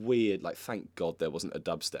like weird, like thank God there wasn't a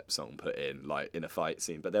dubstep song put in like in a fight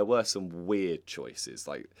scene, but there were some weird choices.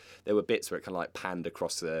 Like there were bits where it kind of like panned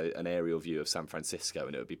across an aerial view of San Francisco,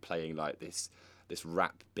 and it would be playing like this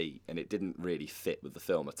rap beat, and it didn't really fit with the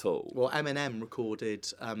film at all. Well, Eminem recorded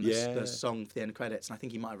the song for the end credits, and I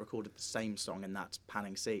think he might have recorded the same song in that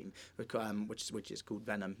panning scene, which is called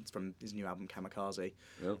Venom. It's from his new album Kamikaze.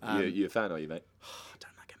 Well, you a fan, are you, mate? I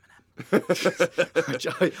don't like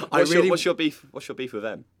Eminem. What's your beef? What's your beef with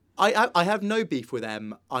them? I have no beef with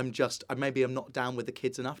them. I'm not down with the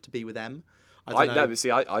kids enough to be with them. I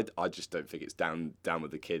just don't think it's down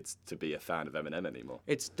with the kids to be a fan of Eminem anymore.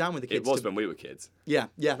 It's down with the kids. It was when we were kids. Yeah,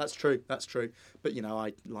 that's true. But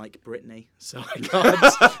I like Britney, so I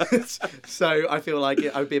can't. So I feel like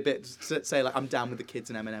I would be a bit say like I'm down with the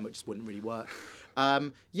kids and Eminem, which just wouldn't really work. So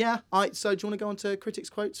do you want to go on to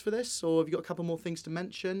critics' quotes for this, or have you got a couple more things to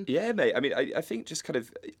mention? Yeah, mate. I mean, I think just kind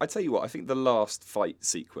of. I tell you what. I think the last fight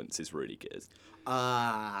sequence is really good.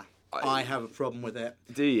 I have a problem with it.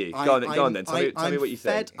 Do you? Go on then. Tell me what you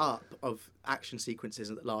think. I'm fed up of action sequences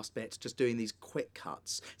at the last bit, just doing these quick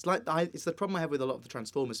cuts. It's like it's the problem I have with a lot of the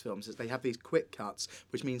Transformers films, is they have these quick cuts,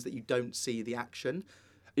 which means that you don't see the action.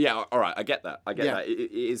 Yeah, all right, I get that. That. It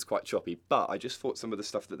is quite choppy, but I just thought some of the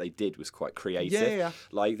stuff that they did was quite creative. Yeah.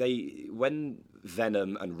 Like when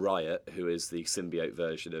Venom and Riot, who is the symbiote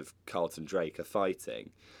version of Carlton Drake, are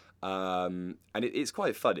fighting. And it's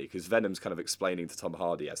quite funny because Venom's kind of explaining to Tom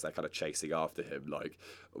Hardy as they're kind of chasing after him, like,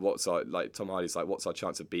 Tom Hardy's like, what's our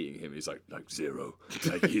chance of beating him? He's like 0.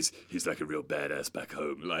 Like he's like a real badass back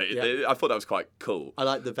home. Like I thought that was quite cool. I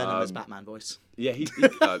like the Venom as Batman voice. Yeah,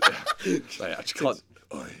 I just can't.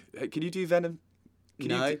 Can you do Venom?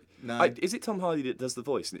 No. Is it Tom Hardy that does the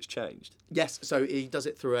voice and it's changed? Yes, so he does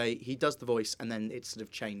it he does the voice and then it's sort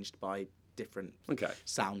of changed by different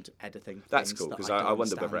sound editing. That's cool, because I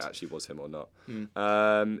wonder whether it actually was him or not.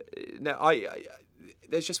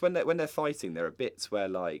 There's just when they're fighting, there are bits where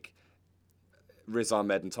like Riz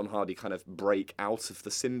Ahmed and Tom Hardy kind of break out of the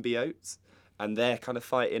symbiote and they're kind of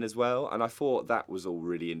fighting as well, and I thought that was all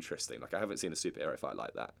really interesting. Like I haven't seen a superhero fight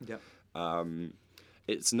like that. Yeah.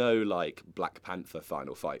 It's no like Black Panther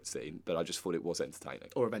final fight scene, but I just thought it was entertaining.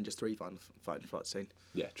 Or Avengers 3 final fight scene.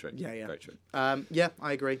 Yeah, true. Yeah. Very true. I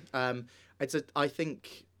agree. It's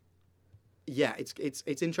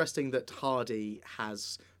interesting that Hardy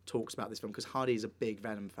has talks about this film, because Hardy is a big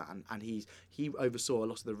Venom fan, and he oversaw a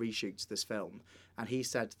lot of the reshoots of this film, and he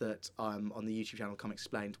said that on the YouTube channel Comics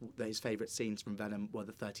Explained that his favourite scenes from Venom were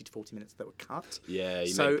the 30 to 40 minutes that were cut. Yeah,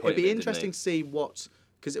 so it'd be interesting to see what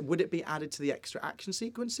Because would it be added to the extra action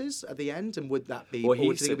sequences at the end, and would that be? Well, or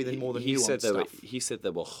would you think it'd be more than nuanced stuff? He said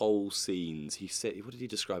there were whole scenes. He said, what did he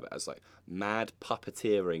describe it as? Like mad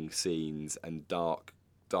puppeteering scenes and dark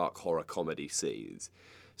horror comedy scenes.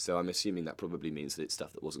 So I'm assuming that probably means that it's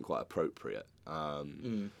stuff that wasn't quite appropriate.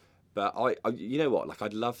 But I, you know what? Like,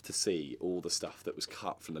 I'd love to see all the stuff that was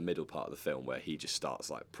cut from the middle part of the film, where he just starts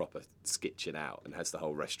like proper sketching out and has the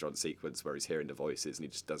whole restaurant sequence where he's hearing the voices and he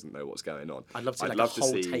just doesn't know what's going on. I'd love to see a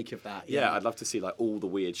whole take of that. Yeah, I'd love to see like all the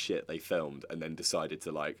weird shit they filmed and then decided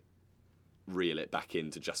to like reel it back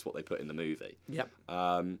into just what they put in the movie. Yep.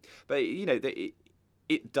 But you know,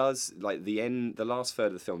 it does, like, the last third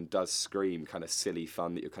of the film does scream kind of silly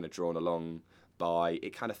fun that you're kind of drawn along by.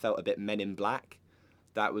 It kind of felt a bit Men in Black.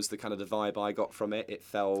 That was the kind of the vibe I got from it. It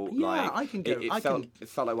felt like it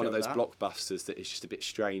felt like one of those blockbusters that is just a bit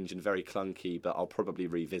strange and very clunky, but I'll probably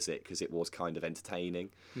revisit because it was kind of entertaining.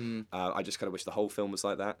 I just kind of wish the whole film was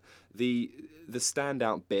like that. The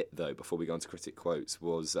standout bit, though, before we go on to critic quotes,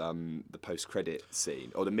 was the post-credit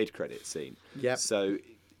scene, or the mid-credit scene. Yeah. So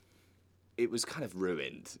it was kind of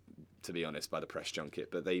ruined, to be honest, by the press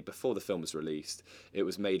junket. But before the film was released, it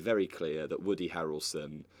was made very clear that Woody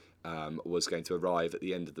Harrelson was going to arrive at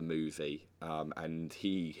the end of the movie, and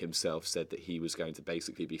he himself said that he was going to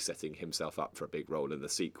basically be setting himself up for a big role in the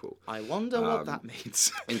sequel. I wonder what that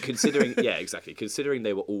means. And considering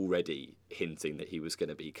they were already hinting that he was going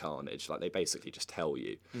to be Carnage, like they basically just tell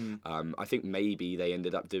you. I think maybe they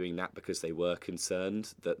ended up doing that because they were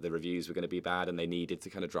concerned that the reviews were going to be bad and they needed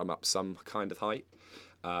to kind of drum up some kind of hype.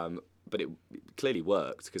 But it clearly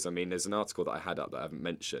worked, because, I mean, there's an article that I had up that I haven't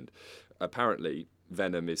mentioned. Apparently,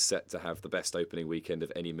 Venom is set to have the best opening weekend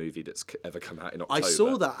of any movie that's ever come out in October. I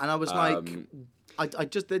saw that and I was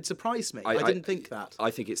it surprised me. I didn't think that. I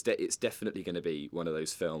think it's definitely going to be one of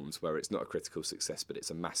those films where it's not a critical success, but it's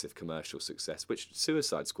a massive commercial success, which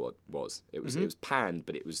Suicide Squad was. It was panned,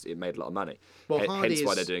 but it made a lot of money. Well, hence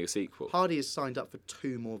why they're doing a sequel. Hardy is signed up for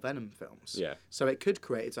 2 more Venom films. Yeah. So it could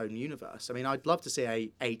create its own universe. I mean, I'd love to see a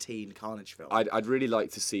 18 Carnage film. I'd really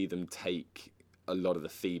like to see them take a lot of the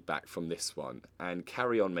feedback from this one and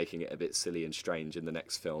carry on making it a bit silly and strange in the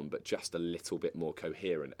next film, but just a little bit more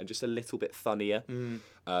coherent and just a little bit funnier,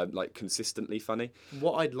 like consistently funny.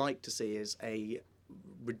 What I'd like to see is a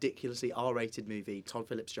ridiculously R-rated movie, Todd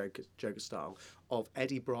Phillips Joker style, of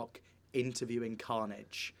Eddie Brock interviewing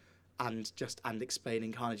Carnage and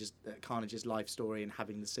explaining Carnage's life story and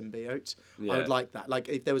having the symbiote. Yeah. I would like that. Like,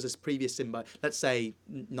 if there was a previous symbiote, let's say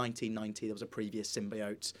 1990, there was a previous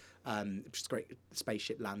symbiote, which is great,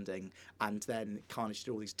 spaceship landing, and then Carnage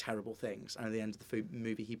did all these terrible things, and at the end of the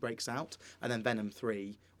movie he breaks out, and then Venom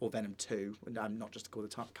 3 or Venom 2, not just to call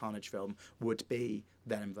the Carnage film, would be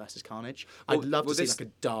Venom versus Carnage. I'd love to see like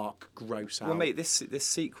a dark, gross out. Well, mate, this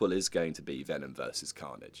sequel is going to be Venom versus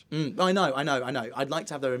Carnage. I know. I'd like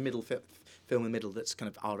to have their middle film in the middle that's kind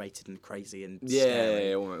of R-rated and crazy and scary.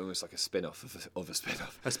 Yeah, almost like a spin-off of a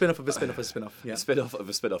spin-off. A spin-off of a spin-off of a spin-off. Yeah. A spin-off of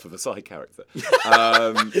a spin-off of a side character.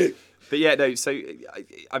 But yeah, no. So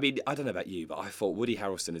I mean, I don't know about you, but I thought Woody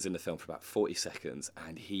Harrelson is in the film for about 40 seconds,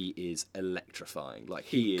 and he is electrifying. Like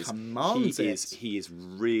he is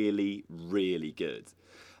really, really good.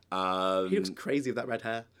 He looks crazy with that red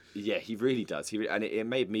hair. Yeah, he really does. And it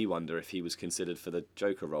made me wonder if he was considered for the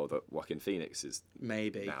Joker role that Joaquin Phoenix is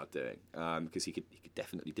now doing, because he could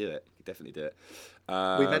definitely do it.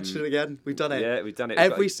 We mentioned it again. We've done it. Yeah, we've done it.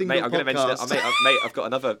 Every single podcast. I'm going to mention it. Mate, I've got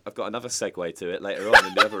another segue to it later on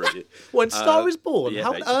in the other review. When Star is Born,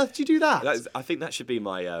 how on earth do you do that? I think that should be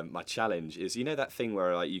my my challenge. Is, you know, that thing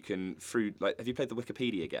where like you can have you played the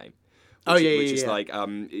Wikipedia game? Which is like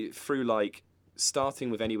through like starting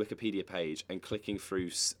with any Wikipedia page and clicking through,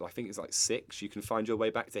 I think it's like 6, you can find your way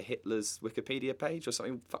back to Hitler's Wikipedia page or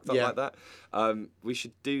something fucked up like that. We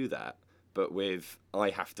should do that, but I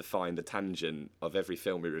have to find a tangent of every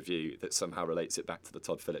film we review that somehow relates it back to the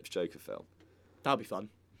Todd Phillips Joker film. That'll be fun.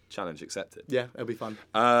 Challenge accepted. Yeah, it'll be fun.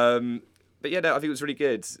 But yeah, no, I think it was really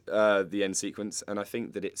good, the end sequence, and I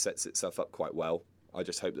think that it sets itself up quite well. I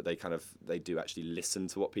just hope that they do actually listen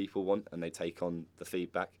to what people want and they take on the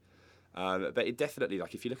feedback. But it definitely,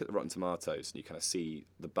 like, if you look at the Rotten Tomatoes and you kind of see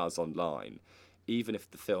the buzz online, even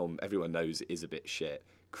if the film everyone knows is a bit shit,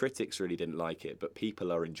 critics really didn't like it, but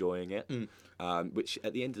people are enjoying it, which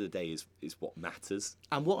at the end of the day is what matters.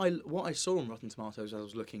 And what I saw on Rotten Tomatoes as I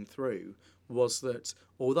was looking through was that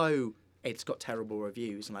although it's got terrible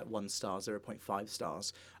reviews and like 1 star, 0.5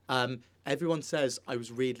 stars, everyone says I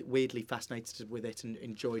was weirdly fascinated with it and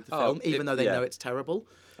enjoyed the film, even though they know it's terrible.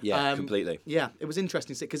 Yeah, completely. Yeah, it was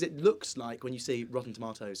interesting because it looks like, when you see Rotten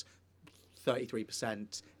Tomatoes,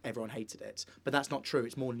 33%, everyone hated it. But that's not true.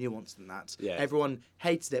 It's more nuanced than that. Yeah. Everyone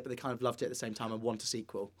hated it, but they kind of loved it at the same time and want a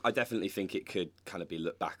sequel. I definitely think it could kind of be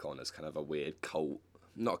looked back on as kind of a weird cult,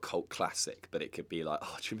 not a cult classic, but it could be like,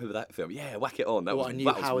 oh, do you remember that film? Yeah, whack it on. That What, a new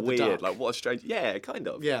was Howard the weird. Duck? Like, what a strange. Yeah, kind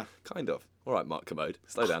of. Yeah. Kind of. All right, Mark Commode,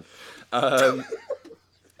 slow down.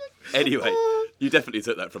 Anyway, you definitely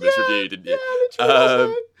took that from this review, didn't you?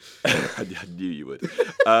 I knew you would.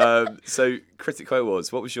 So, critic quote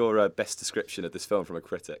was, what was your best description of this film from a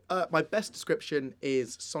critic? My best description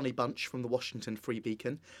is Sonny Bunch from the Washington Free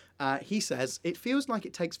Beacon. He says, it feels like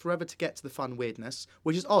it takes forever to get to the fun weirdness,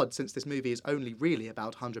 which is odd since this movie is only really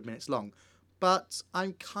about 100 minutes long. But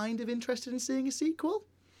I'm kind of interested in seeing a sequel.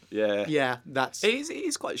 Yeah. Yeah, that's... It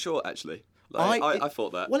is quite short, actually. Like, I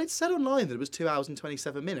thought that. Well, it said online that it was 2 hours and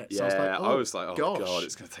 27 minutes. Yeah, I was like, oh gosh. God,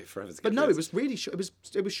 it's going to take forever to get But no, through it was really short.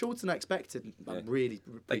 It was shorter than I expected. I really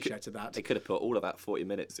appreciated that. They could have put all of that 40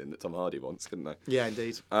 minutes in that Tom Hardy wants, couldn't they? Yeah,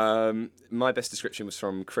 indeed. My best description was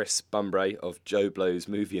from Chris Bumbray of Joe Blow's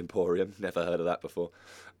Movie Emporium. Never heard of that before.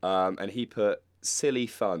 And he put, silly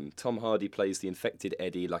fun. Tom Hardy plays the infected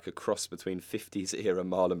Eddie like a cross between 50s era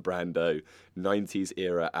Marlon Brando, 90s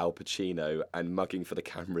era Al Pacino, and mugging for the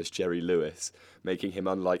camera's Jerry Lewis, making him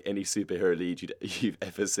unlike any superhero lead you've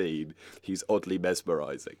ever seen. He's oddly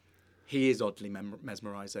mesmerising. He is oddly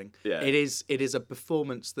mesmerising. Yeah. It is a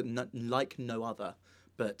performance that like no other.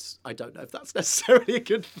 But I don't know if that's necessarily a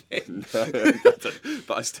good thing.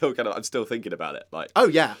 But I'm still thinking about it. Like, oh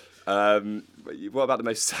yeah. What about the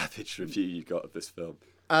most savage review you got of this film?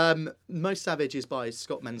 Most Savage is by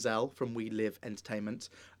Scott Menzel from We Live Entertainment.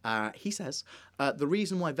 He says, the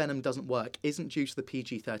reason why Venom doesn't work isn't due to the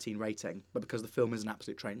PG-13 rating, but because the film is an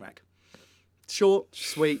absolute train wreck. Short,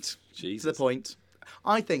 sweet, Jesus. to the point.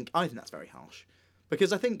 I think that's very harsh.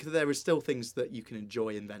 Because I think there are still things that you can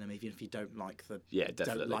enjoy in Venom, even if you don't like the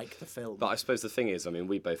film. But I suppose the thing is, I mean,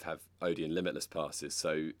 we both have Odeon Limitless passes,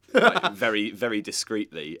 so like, very, very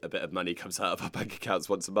discreetly, a bit of money comes out of our bank accounts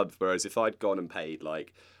once a month. Whereas if I'd gone and paid,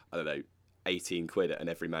 like, I don't know, 18 quid at an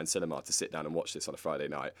Everyman Cinema to sit down and watch this on a Friday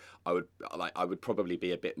night, I would probably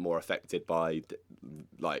be a bit more affected by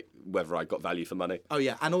like whether I got value for money. Oh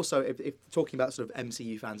yeah, and also if talking about sort of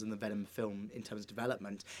MCU fans and the Venom film in terms of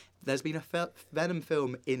development, there's been a Venom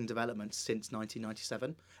film in development since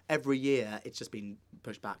 1997. Every year it's just been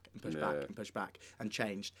pushed back and pushed back and pushed back and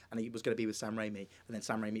changed. And it was going to be with Sam Raimi, and then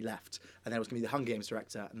Sam Raimi left, and then it was going to be the Hunger Games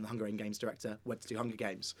director, and the Hunger Games director went to do Hunger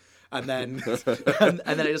Games, and then and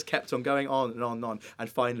then it just kept on going on and on and on, and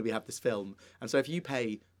finally we have this film. And so if you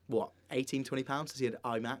pay £18-20 to see it at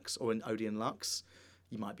IMAX or in Odeon Lux,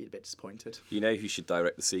 you might be a bit disappointed. You know who should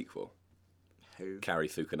direct the sequel? Who? Cary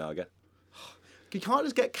Fukunaga. You can't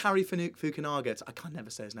just get Cary Fukunaga. I can't never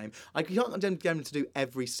say his name. You can't get him to do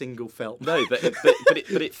every single film. No, but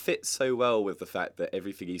it fits so well with the fact that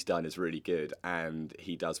everything he's done is really good, and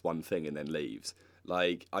he does one thing and then leaves.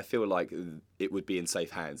 Like, I feel like it would be in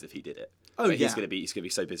safe hands if he did it. Oh, but yeah. He's going to be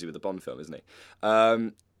so busy with the Bond film, isn't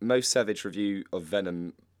he? Most savage review of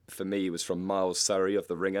Venom for me was from Miles Surrey of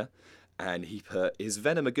The Ringer, and he put, is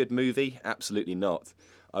Venom a good movie? Absolutely not.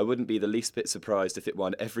 I wouldn't be the least bit surprised if it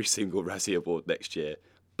won every single Razzie Award next year.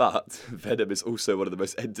 But Venom is also one of the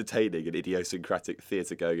most entertaining and idiosyncratic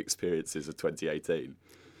theatre-going experiences of 2018.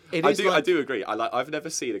 I do agree. I've never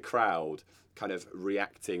seen a crowd kind of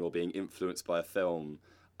reacting or being influenced by a film.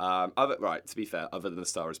 To be fair, other than The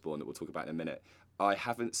Star is Born that we'll talk about in a minute, I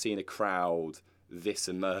haven't seen a crowd this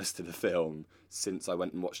immersed in the film since I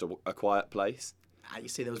went and watched A Quiet Place. You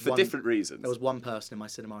see, there was different reasons. There was one person in my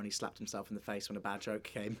cinema and he slapped himself in the face when a bad joke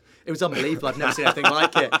came. It was unbelievable. I've never seen anything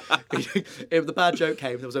like it. The bad joke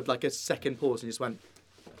came, there was a second pause and he just went...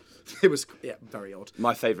 It was very odd.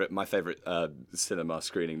 My favourite cinema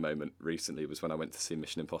screening moment recently was when I went to see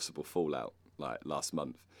Mission Impossible Fallout last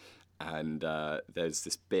month. And there's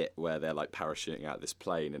this bit where they're like parachuting out of this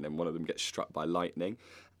plane and then one of them gets struck by lightning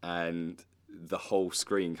and the whole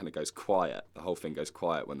screen kind of goes quiet. The whole thing goes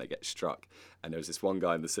quiet when they get struck. And there was this one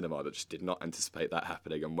guy in the cinema that just did not anticipate that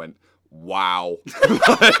happening and went, wow,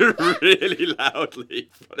 really loudly in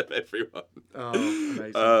front of everyone. Oh,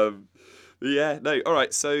 amazing. All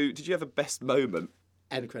right, so did you have a best moment?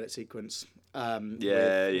 End credit sequence. I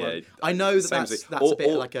know that's a bit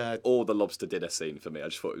like a... Or the lobster dinner scene for me. I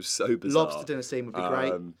just thought it was so bizarre. Lobster dinner scene would be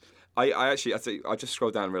great. I just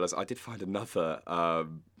scrolled down and realised I did find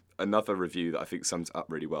another review that I think sums up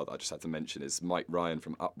really well that I just had to mention is Mike Ryan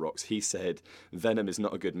from Uprocks. He said, Venom is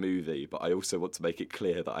not a good movie, but I also want to make it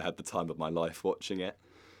clear that I had the time of my life watching it.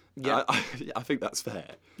 Yeah, I think that's fair.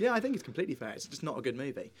 Yeah, I think it's completely fair. It's just not a good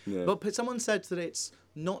movie. Yeah. But someone said that it's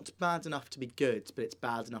not bad enough to be good, but it's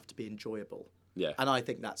bad enough to be enjoyable. Yeah. And I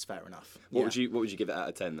think that's fair enough. What would you give it out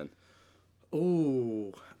of 10 then?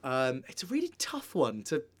 Ooh, it's a really tough one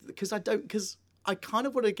because I kind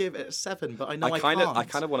of want to give it a 7, but I know I can't. I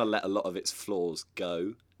kind of want to let a lot of its flaws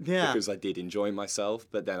go. Yeah. Because I did enjoy myself,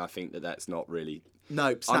 but then I think that's not really.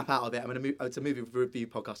 No, snap out of it. It's a movie review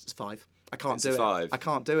podcast. It's 5. I can't do it. 5. I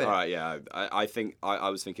can't do it. All right, yeah. I think I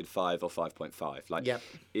was thinking 5 or 5.5. Like, Yep.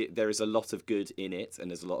 There is a lot of good in it, and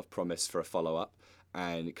there's a lot of promise for a follow-up.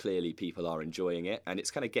 And clearly people are enjoying it, and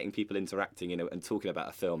it's kind of getting people interacting and talking about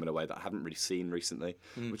a film in a way that I haven't really seen recently,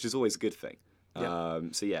 which is always a good thing.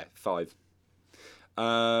 Yep. So yeah, 5.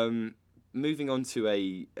 Moving on to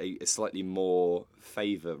a slightly more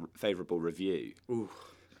favourable review. Ooh.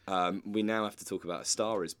 We now have to talk about A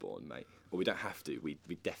Star Is Born, mate. Well, we don't have to. We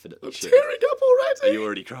definitely should. Tearing up already. Are you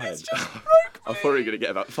already crying? It's just broke me. I thought we were going to get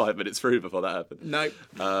about 5 minutes through before that happened. No.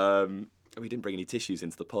 We didn't bring any tissues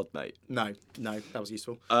into the pod, mate. No, that was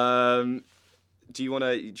useful. Do you want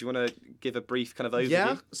to give a brief kind of overview?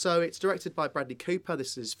 Yeah, so it's directed by Bradley Cooper.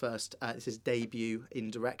 This is his debut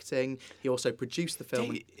in directing. He also produced the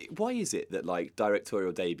film. Why is it that like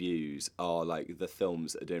directorial debuts are like the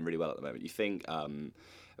films that are doing really well at the moment? You think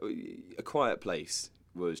A Quiet Place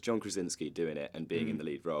was John Krasinski doing it and being in the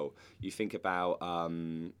lead role. You think about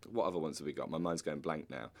what other ones have we got? My mind's going blank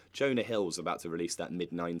now. Jonah Hill's about to release that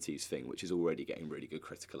mid-90s thing, which is already getting really good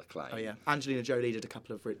critical acclaim. Oh yeah, Angelina Jolie did a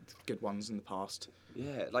couple of good ones in the past.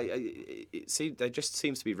 Yeah, like there just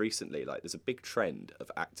seems to be recently like there's a big trend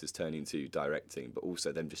of actors turning to directing, but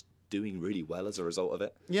also them just doing really well as a result of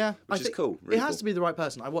it. Yeah, which is cool. Really it has to be the right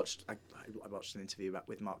person. I watched an interview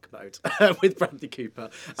with Mark Bode with Bradley Cooper.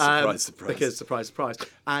 Surprise, surprise. Because surprise,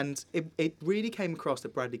 and it really came across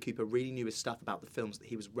that Bradley Cooper really knew his stuff about the films that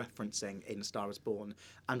he was referencing in A Star Is Born,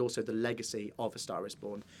 and also the legacy of A Star Is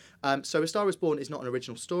Born. So A Star Is Born is not an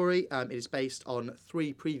original story. It is based on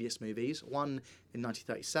 3 previous movies. One in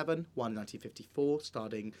 1937, one in 1954,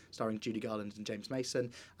 starring Judy Garland and James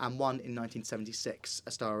Mason, and one in 1976,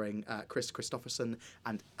 starring Chris Christopherson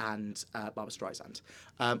and Barbra Streisand.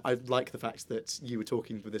 I like the fact that you were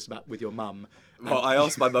talking with your mum. Well, I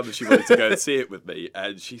asked my mum if she wanted to go and see it with me,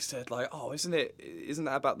 and she said, like, "Oh, isn't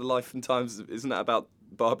that about the life and times? Isn't that about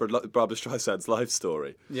Barbra Streisand's life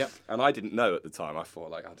story?" Yeah. And I didn't know at the time. I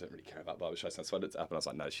thought, like, I don't really care about Barbra Streisand, so I looked it up and I was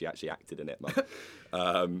like, no, she actually acted in it,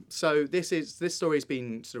 Mum. So this story's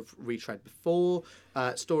been sort of retread before.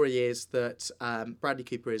 Story is that Bradley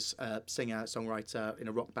Cooper is a singer songwriter in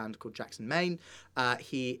a rock band called Jackson Maine.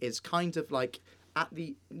 He is kind of like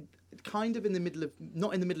in the middle of,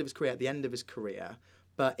 not in the middle of his career, at the end of his career,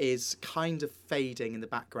 but is kind of fading in the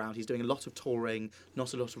background. He's doing a lot of touring,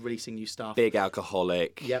 not a lot of releasing new stuff. Big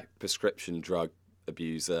alcoholic, Yep. prescription drug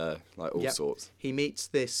abuser, like all sorts. He meets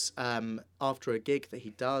this after a gig that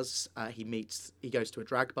he does. He goes to a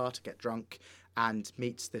drag bar to get drunk and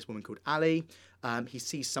meets this woman called Ali. He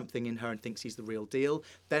sees something in her and thinks he's the real deal.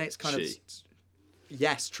 Then it's kind of...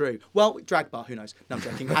 Yes, true. Well, drag bar, who knows? No, I'm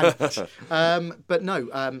joking. But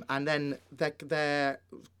no, and then their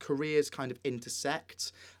careers kind of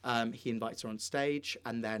intersect. He invites her on stage,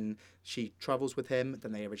 and then she travels with him.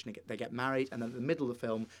 Then they get married, and then in the middle of the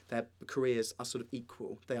film, their careers are sort of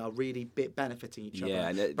equal. They are really benefiting each other.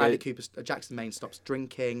 And Bradley Cooper, Jackson Maine stops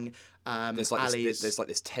drinking. There's like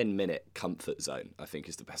this 10-minute comfort zone, I think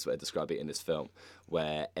is the best way to describe it in this film,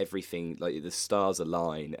 where everything, like the stars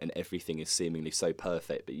align and everything is seemingly so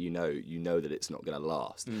perfect, but you know that it's not going to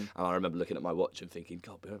last. And I remember looking at my watch and thinking,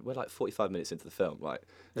 God, we're like 45 minutes into the film. Like,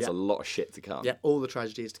 there's a lot of shit to come. Yeah, all the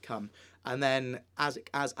tragedies to come. And then as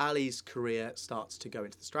Ali's career starts to go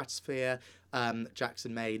into the stratosphere,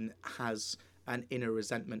 Jackson Maine has an inner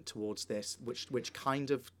resentment towards this, which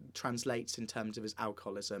kind of translates in terms of his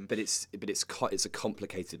alcoholism. But it's a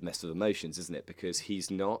complicated mess of emotions, isn't it? Because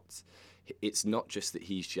it's not just that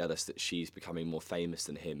he's jealous that she's becoming more famous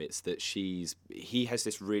than him. It's that he has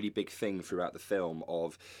this really big thing throughout the film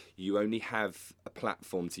of you only have a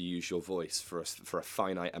platform to use your voice for a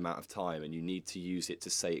finite amount of time, and you need to use it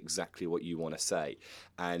to say exactly what you want to say.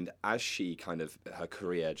 And as she her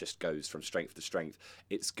career just goes from strength to strength,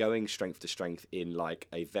 it's going strength to strength in like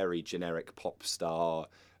a very generic pop star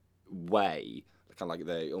way. Kind of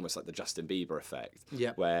like almost like the Justin Bieber effect,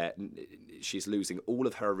 where she's losing all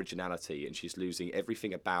of her originality and she's losing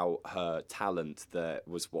everything about her talent that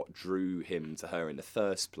was what drew him to her in the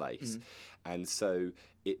first place. And so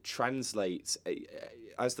it translates,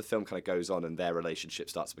 as the film kind of goes on and their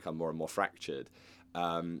relationship starts to become more and more fractured,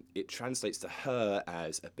 it translates to her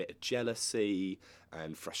as a bit of jealousy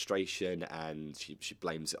and frustration, and she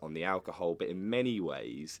blames it on the alcohol, but in many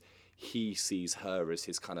ways he sees her as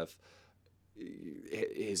his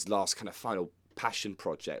last kind of final passion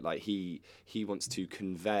project. Like he wants to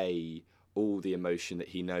convey all the emotion that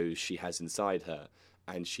he knows she has inside her,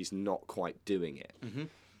 and she's not quite doing it.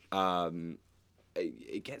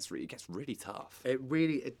 It gets really tough.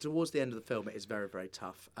 Towards the end of the film, it is very, very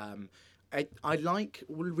tough. I like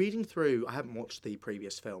reading through. I haven't watched the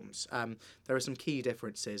previous films. There are some key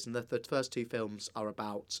differences, and the first two films are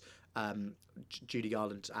about Judy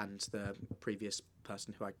Garland and the previous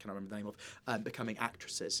person who I cannot remember the name of becoming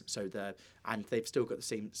actresses. And they've still got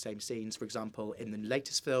the same scenes. For example, in the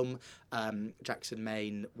latest film, Jackson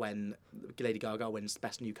Maine, when Lady Gaga wins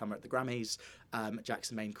Best Newcomer at the Grammys,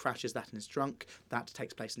 Jackson Maine crashes that and is drunk. That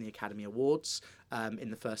takes place in the Academy Awards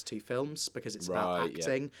in the first two films because it's about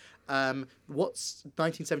acting. Yeah.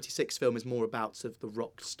 1976 film is more about sort of the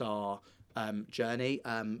rock star journey.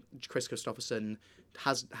 Chris Christopherson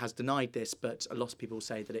has denied this, but a lot of people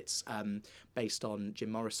say that it's based on Jim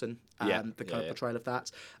Morrison, the kind of portrayal of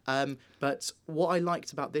that. But what I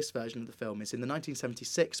liked about this version of the film is in the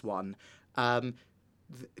 1976 one,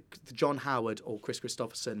 John Howard or Chris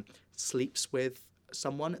Christopherson sleeps with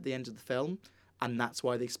someone at the end of the film. And that's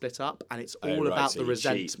why they split up, and it's all about the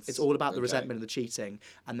resentment. It's all about the resentment and the cheating,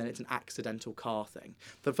 and then it's an accidental car thing.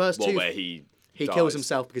 The first two, where he kills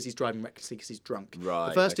himself because he's driving recklessly because he's drunk. Right.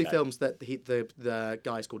 The first two films that the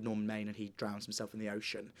guy's called Norman Maine, and he drowns himself in the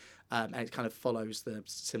ocean, and it kind of follows the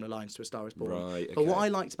similar lines to A Star Is Born. Right. Okay. But what I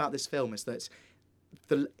liked about this film is that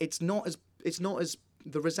it's not as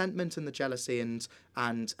the resentment and the jealousy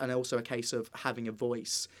and also a case of having a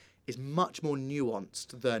voice is much more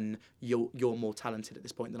nuanced than you're more talented at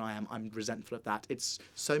this point than I am. I'm resentful of that. It's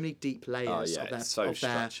so many deep layers of their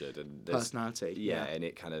and personality. Yeah, and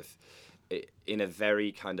it kind of, in a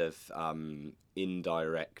very kind of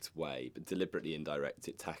indirect way, but deliberately indirect,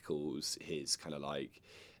 it tackles his kind of like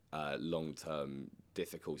long-term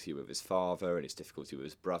difficulty with his father and his difficulty with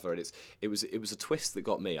his brother, and it was a twist that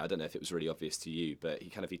got me. I don't know if it was really obvious to you, but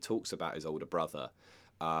he talks about his older brother.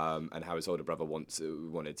 And how his older brother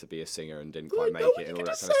wanted to be a singer and didn't quite make it, and all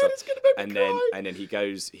that kind of stuff. And then he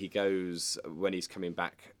goes when he's coming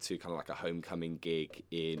back to kind of like a homecoming gig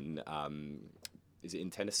in is it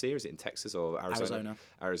in Tennessee or is it in Texas or Arizona?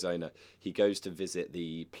 Arizona. He goes to visit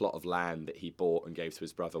the plot of land that he bought and gave to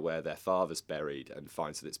his brother where their father's buried, and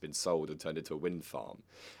finds that it's been sold and turned into a wind farm.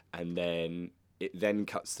 And then it then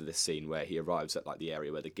cuts to this scene where he arrives at like the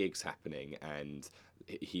area where the gig's happening, and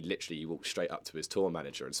he literally walks straight up to his tour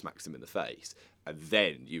manager and smacks him in the face. And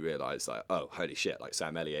then you realise, like, oh, holy shit, like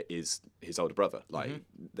Sam Elliott is his older brother. Like,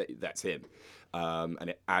 that's him. And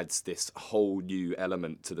it adds this whole new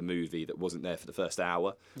element to the movie that wasn't there for the first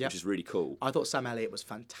hour, which is really cool. I thought Sam Elliott was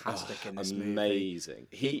fantastic in this movie. Amazing.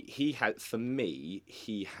 He had, for me,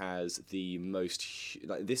 he has the most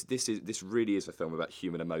like this really is a film about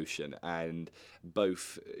human emotion, and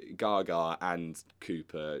both Gaga and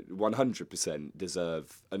Cooper 100%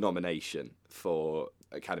 deserve a nomination for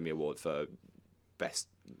Academy Award for Best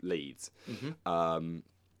Leads.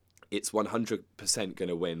 It's 100% going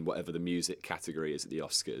to win whatever the music category is at the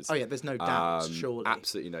Oscars. Oh yeah, there's no doubt, surely.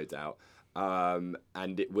 Absolutely no doubt.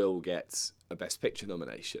 And it will get a Best Picture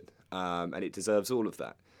nomination, and it deserves all of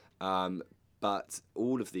that. But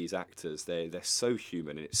all of these actors, they're so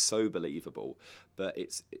human and it's so believable. But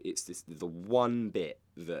it's the one bit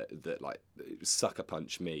that like sucker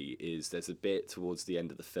punch me is there's a bit towards the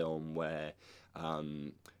end of the film where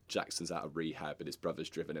Jackson's out of rehab and his brother's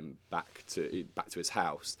driven him back to his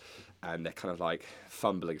house, and they're kind of like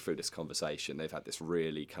fumbling through this conversation. They've had this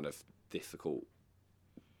really kind of difficult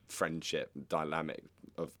friendship dynamic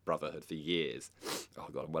of brotherhood for years. Oh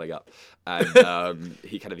god, I'm welling up. And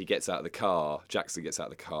he gets out of the car. Jackson gets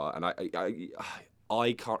out of the car, and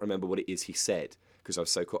I can't remember what it is he said because I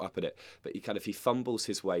was so caught up in it. But he fumbles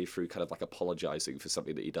his way through kind of like apologising for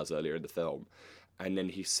something that he does earlier in the film. And then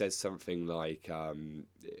he says something like,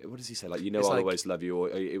 what does he say? Like, I'll always love you. Or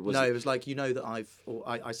it was like, that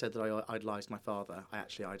I said that I idolised my father. I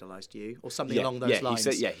actually idolised you, or something along those lines.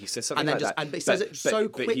 He says something like that. And he says it so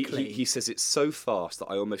quickly. But he says it so fast that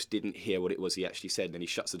I almost didn't hear what it was he actually said. And then he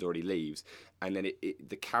shuts the door and he leaves. And then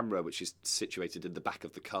the camera, which is situated in the back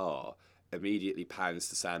of the car, immediately pans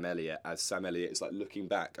to Sam Elliott as Sam Elliott is like looking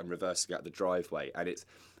back and reversing out the driveway. And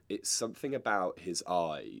it's something about his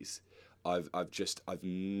eyes. I've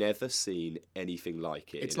never seen anything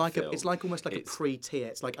like it. It's like almost like a pre-tear.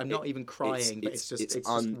 It's like I'm not even crying, but it's just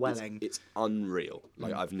welling. It's unreal.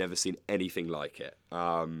 Like I've never seen anything like it.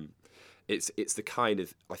 It's the kind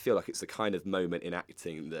of, I feel like it's the kind of moment in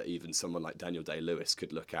acting that even someone like Daniel Day-Lewis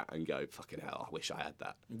could look at and go, fucking hell, I wish I had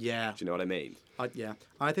that. Yeah. Do you know what I mean?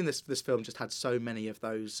 I think this film just had so many of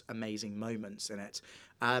those amazing moments in it.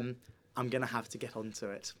 I'm gonna have to get onto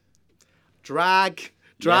it. drag.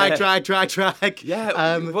 Yeah,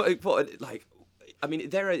 like, I mean,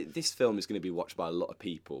 this film is going to be watched by a lot of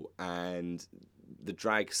people, and the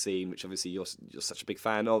drag scene, which obviously you're such a big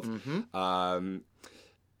fan of,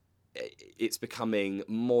 it's becoming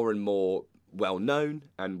more and more well known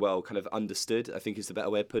and well kind of understood, I think is the better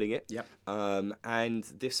way of putting it. Yep. And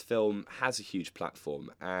this film has a huge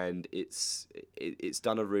platform, and it's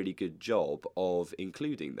done a really good job of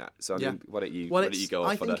including that. So I mean, why don't you go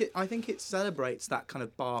off on it? I think it celebrates that kind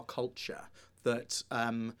of bar culture that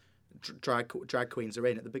drag queens are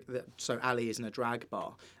in. So Ali is in a drag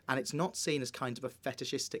bar, and it's not seen as kind of a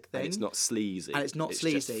fetishistic thing. And it's not sleazy. And it's not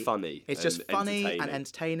sleazy. Just funny. It's just funny and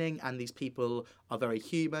entertaining, and these people are very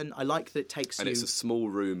human. I like that it takes you... And it's a small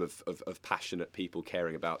room of passionate people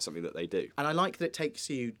caring about something that they do. And I like that it takes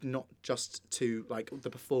you not just to like the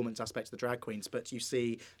performance aspect of the drag queens, but you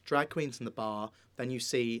see drag queens in the bar, then you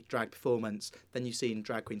see drag performance, then you see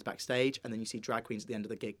drag queens backstage, and then you see drag queens at the end of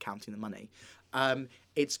the gig counting the money.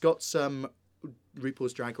 It's got some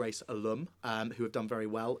RuPaul's Drag Race alum who have done very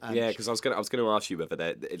well. Yeah, because I was going to ask you whether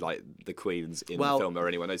they're like the queens in the film or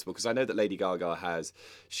anyone notable, because I know that Lady Gaga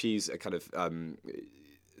she's a kind of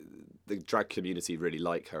the drag community really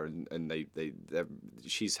like her, and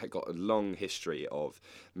she's got a long history of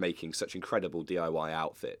making such incredible DIY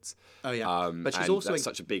outfits. Oh yeah, but she's also that's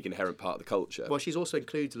such a big inherent part of the culture. Well, she's also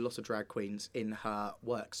included a lot of drag queens in her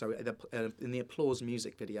work. So in the Applause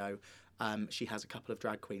music video, she has a couple of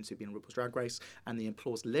drag queens who've been on RuPaul's Drag Race, and the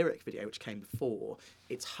Applause lyric video, which came before,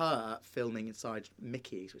 it's her filming inside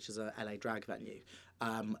Mickey's, which is a LA drag venue,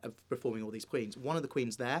 of performing all these queens. One of the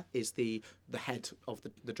queens there is the head of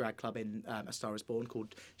the drag club in A Star Is Born,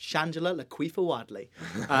 called Shangela Laquifa Wadley.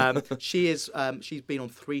 She's been on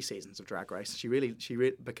 3 seasons of Drag Race. She really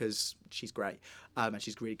because she's great, and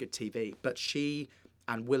she's really good TV. But she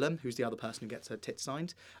and Willem, who's the other person who gets her tits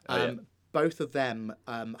signed. Both of them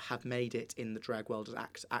have made it in the drag world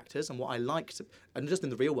as actors, and what I liked, and just in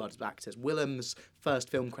the real world as actors, Willem's first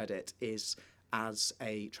film credit is as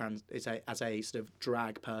a sort of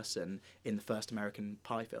drag person in the first American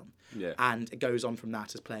Pie film, and it goes on from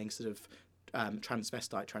that as playing sort of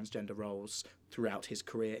transvestite, transgender roles throughout his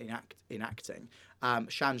career in acting.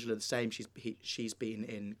 Shangela the same. She's been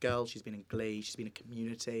in Girls, she's been in Glee, she's been in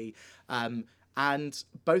Community. And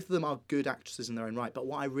both of them are good actresses in their own right. But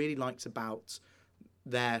what I really liked about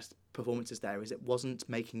their performances there is it wasn't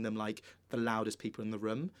making them like the loudest people in the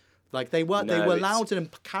room. Like they were loud and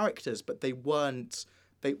characters, but they weren't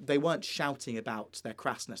shouting about their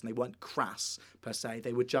crassness, and they weren't crass per se.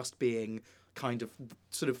 They were just being kind of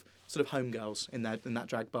sort of homegirls in that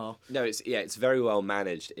drag bar. No, it's very well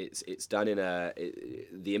managed. It's done in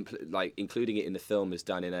including it in the film is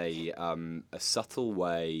done in a subtle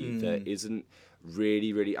way that isn't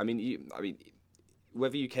really. I mean,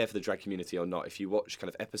 whether you care for the drag community or not, if you watch kind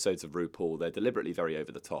of episodes of RuPaul, they're deliberately very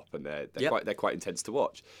over the top, and they're quite intense to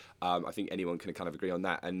watch. I think anyone can kind of agree on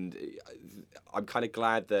that, and I'm kind of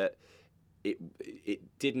glad that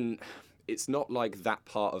it didn't. It's not like that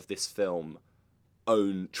part of this film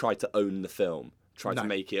tried to own the film, to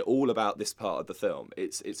make it all about this part of the film.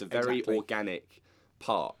 It's a very organic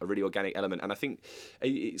part, a really organic element, and I think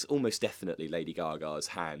it's almost definitely Lady Gaga's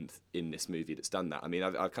hand in this movie that's done that. I mean,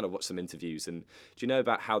 I've kind of watched some interviews, and do you know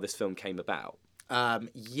about how this film came about?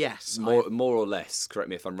 Yes. More or less, correct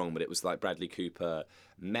me if I'm wrong, but it was like Bradley Cooper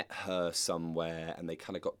met her somewhere, and they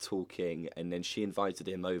kind of got talking, and then she invited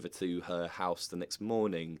him over to her house the next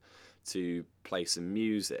morning to play some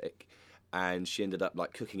music. And she ended up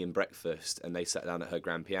like cooking him breakfast, and they sat down at her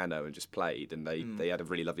grand piano and just played, and they had a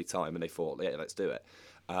really lovely time, and they thought, yeah, let's do it.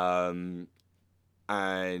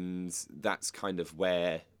 And that's kind of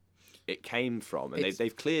where it came from, and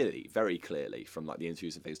they've clearly, very clearly, from like the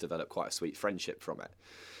interviews and things, developed quite a sweet friendship from it.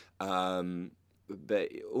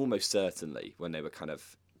 But almost certainly, when they were kind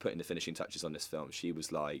of putting the finishing touches on this film, she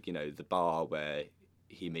was like, the bar where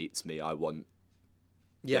he meets me, I want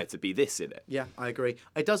there to be this in it. Yeah, I agree.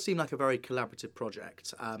 It does seem like a very collaborative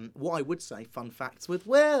project. What I would say, fun facts with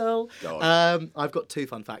Will. I've got 2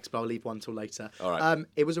 fun facts, but I'll leave one till later. All right.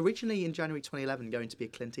 It was originally in January 2011 going to be a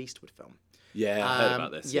Clint Eastwood film. Yeah, I heard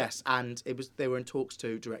about this. Yes, and they were in talks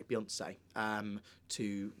to direct Beyonce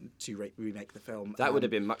to remake the film. That would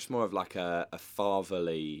have been much more of like a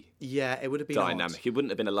fatherly it would have been dynamic. Odd. It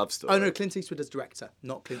wouldn't have been a love story. Oh no, Clint Eastwood as director,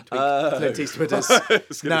 not Clint Eastwood as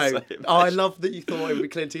I love that you thought it would be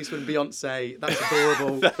Clint Eastwood and Beyonce. That's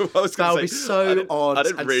adorable. That would be so odd. I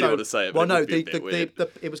didn't really want to say it.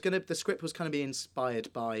 But the script was kind of being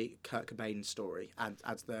inspired by Kurt Cobain's story and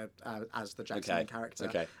as the Jackson character.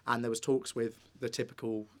 Okay. And there was talks with the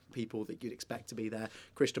typical people that you'd expect to be there: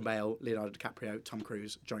 Christian Bale, Leonardo DiCaprio, Tom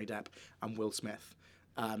Cruise, Johnny Depp, and Will Smith.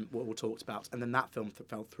 What we talked about, and then that film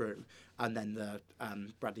fell through, and then the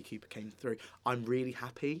Bradley Cooper came through. I'm really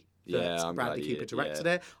happy that Bradley Cooper directed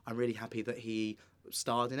it. I'm really happy that he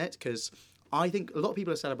starred in it, because I think a lot of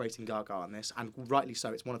people are celebrating Gaga on this, and rightly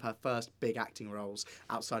so. It's one of her first big acting roles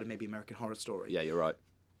outside of maybe American Horror Story. Yeah, you're right.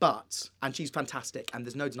 And she's fantastic, and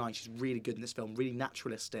there's no denying she's really good in this film, really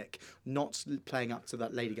naturalistic, not playing up to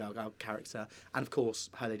that Lady Gaga character. And of course,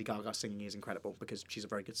 her Lady Gaga singing is incredible because she's a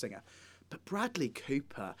very good singer. But Bradley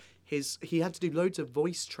Cooper, he had to do loads of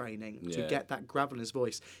voice training to get that gravel in his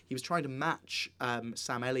voice. He was trying to match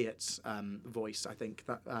Sam Elliott's voice, I think,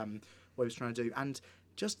 that what he was trying to do. And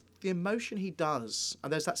just the emotion he does.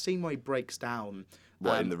 And there's that scene where he breaks down.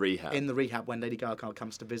 In the rehab? In the rehab, when Lady Gaga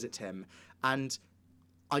comes to visit him. And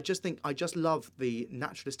I just love the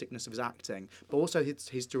naturalisticness of his acting, but also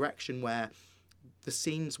his direction, where the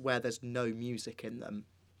scenes where there's no music in them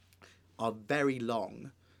are very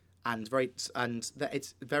long, and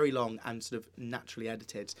it's very long and sort of naturally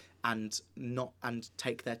edited, and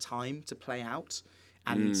take their time to play out.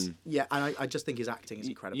 And I just think his acting is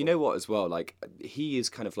incredible. You know what, as well, like, he is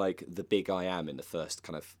kind of like the big I am in the first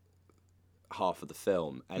kind of half of the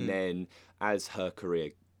film, and then as her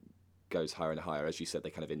career goes higher and higher, as you said, they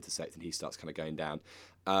kind of intersect, and he starts kind of going down.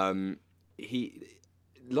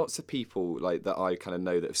 Lots of people like that I kind of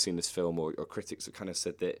know that have seen this film, or critics have kind of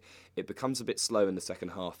said that it becomes a bit slow in the second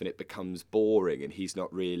half, and it becomes boring, and he's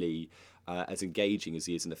not really as engaging as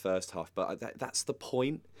he is in the first half. But that's the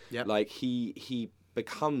point. Yep. Like he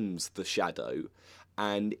becomes the shadow.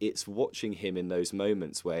 And it's watching him in those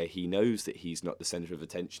moments where he knows that he's not the centre of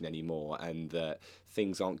attention anymore, and that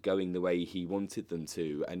things aren't going the way he wanted them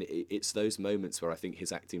to. And it's those moments where I think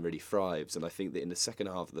his acting really thrives. And I think that in the second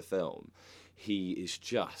half of the film, it's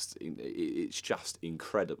just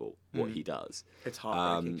incredible what he does. It's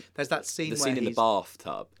heartbreaking. There's that scene the scene in the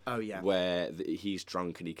bathtub. Oh yeah. Where he's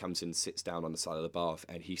drunk and he comes in and sits down on the side of the bath,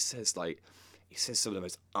 and he says some of the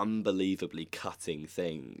most unbelievably cutting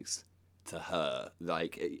things to her.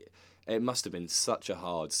 Like, it must have been such a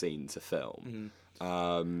hard scene to film.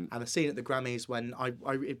 And the scene at the Grammys when my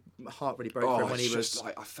heart really broke for him when he was.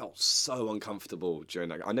 Like, I felt so uncomfortable during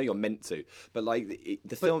that. I know you're meant to, but like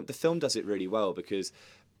the film does it really well, because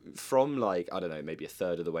from, like, I don't know, maybe a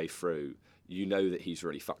third of the way through, you know that he's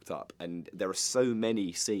really fucked up, and there are so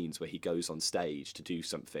many scenes where he goes on stage to do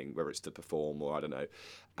something, whether it's to perform or I don't know,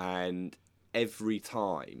 and every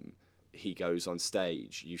time he goes on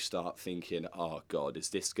stage, you start thinking, oh God, is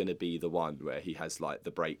this going to be the one where he has like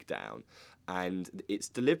the breakdown? And it's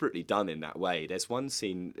deliberately done in that way. There's one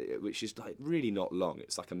scene which is like really not long.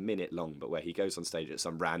 It's like a minute long, but where he goes on stage at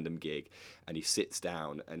some random gig and he sits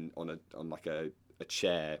down and on like a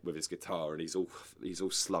chair with his guitar, and he's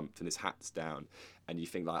all slumped and his hat's down, and you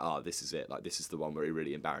think like, oh, this is it. Like, this is the one where he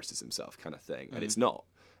really embarrasses himself, kind of thing. And it's not.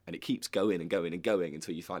 And it keeps going and going and going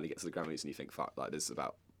until you finally get to the Grammys and you think, fuck, like, this is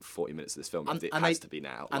about 40 minutes of this film, and it has to be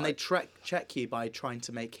now. And they check you by trying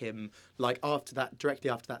to make him, like, directly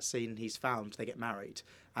after that scene he's found, they get married.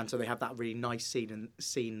 And so they have that really nice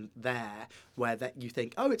scene there where that you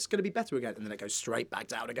think, oh, it's going to be better again, and then it goes straight back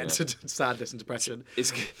down again to sadness and depression.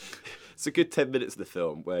 It's a good 10 minutes of the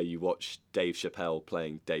film where you watch Dave Chappelle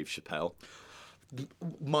playing Dave Chappelle.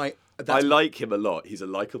 I like him a lot. He's a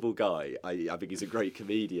likeable guy. I think he's a great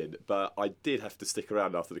comedian. But I did have to stick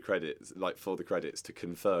around after the credits, like for the credits, to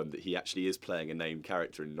confirm that he actually is playing a named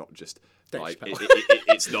character and not just like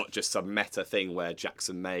it's not just some meta thing where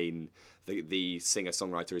Jackson Maine, the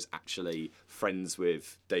singer-songwriter, is actually friends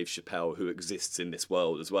with Dave Chappelle, who exists in this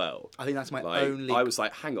world as well. I think that's my only. I was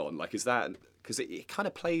like, hang on, like, is that because it kind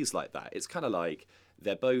of plays like that? It's kind of like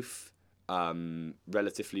they're both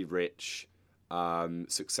relatively rich,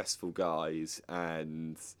 successful guys,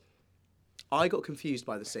 and I got confused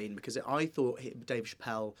by the scene because I thought Dave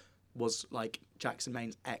Chappelle was like Jackson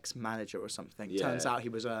Maine's ex-manager or something. Yeah. Turns out he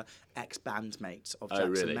was a ex-bandmate of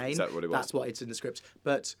Jackson Maine. Is that what it was? That's what it's in the script.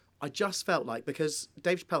 But I just felt like, because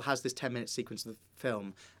Dave Chappelle has this 10-minute sequence of the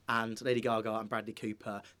film, and Lady Gaga and Bradley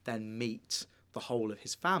Cooper then meet the whole of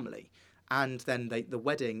his family. And then the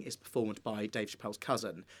wedding is performed by Dave Chappelle's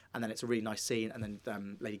cousin, and then it's a really nice scene. And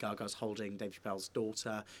then Lady Gaga's holding Dave Chappelle's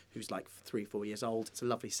daughter, who's like 3-4 years old. It's a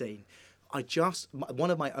lovely scene. One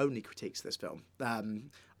of my only critiques of this film. The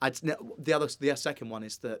second one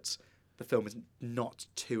is that the film is not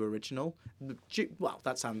too original. Well,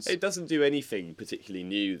 that sounds... It doesn't do anything particularly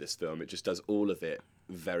new, this film. It just does all of it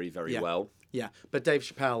very, very well. Yeah, but Dave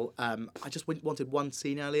Chappelle, I just wanted one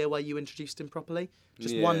scene earlier where you introduced him properly.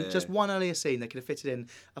 Just one earlier scene. They could have fitted in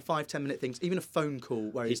a 5-10 minute thing, even a phone call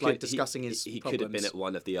where he's discussing his problems. He could have been at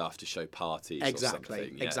one of the after show parties. Exactly, or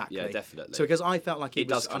something. Yeah, exactly. Yeah, definitely. So because I felt like it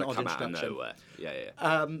was does kind an of odd come out of introduction. nowhere.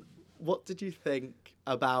 Yeah. What did you think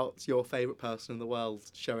about your favourite person in the world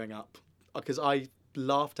showing up? Because I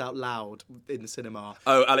laughed out loud in the cinema.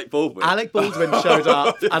 Oh, Alec Baldwin. Alec Baldwin showed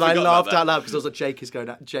up, and I laughed out loud because I was like, Jake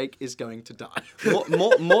is going to die.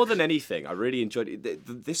 more than anything, I really enjoyed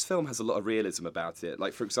it. This film has a lot of realism about it.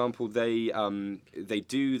 Like, for example, they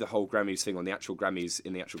do the whole Grammys thing on the actual Grammys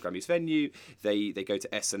in the actual Grammys venue. They go to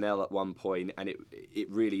SNL at one point, and it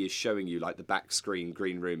really is showing you like the back screen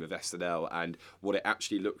green room of SNL and what it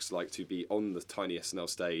actually looks like to be on the tiny SNL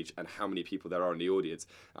stage and how many people there are in the audience.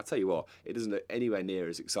 I'll tell you what, it doesn't look anywhere near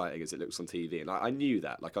as exciting as it looks on TV, and I knew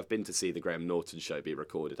that. Like, I've been to see the Graham Norton show be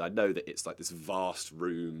recorded. I know that it's like this vast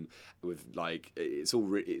room with like it's all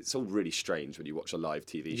really strange when you watch a live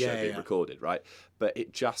TV show being recorded, right? But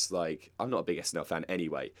it just like, I'm not a big SNL fan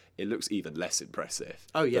anyway. It looks even less impressive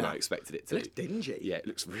than I expected it to. It looks dingy. Yeah, it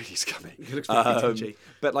looks really scummy. It looks really dingy.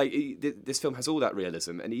 But like this film has all that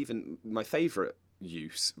realism, and even my favourite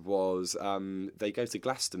use was they go to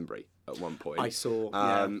Glastonbury at one point. I saw,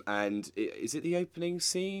 and is it the opening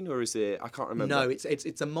scene or is it? I can't remember. No, it's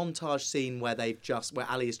a montage scene where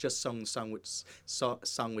Ali has just sung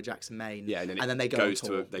with Jackson Maine. Yeah, and then they go on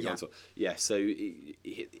tour. Go on tour. Yeah, so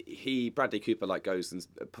Bradley Cooper like goes and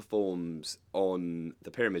performs on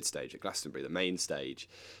the Pyramid stage at Glastonbury, the main stage.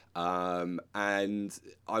 And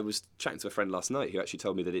I was chatting to a friend last night who actually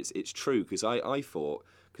told me that it's true, because I thought,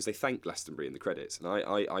 because they thank Glastonbury in the credits, and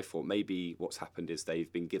I thought maybe what's happened is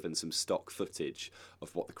they've been given some stock footage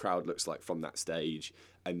of what the crowd looks like from that stage,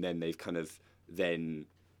 and then they've kind of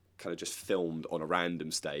just filmed on a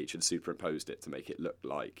random stage and superimposed it to make it look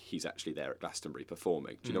like he's actually there at Glastonbury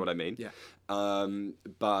performing. Do you know what I mean? Yeah.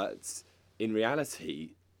 But in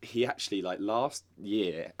reality, he actually, like, last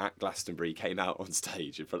year at Glastonbury came out on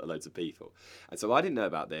stage in front of loads of people. And so I didn't know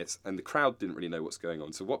about this, and the crowd didn't really know what's going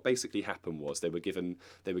on. So what basically happened was they were given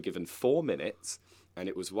 4 minutes, and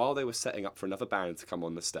it was while they were setting up for another band to come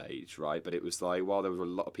on the stage, right? But it was like while there were a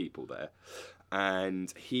lot of people there.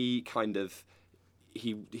 And he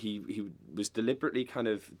was deliberately kind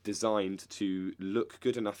of designed to look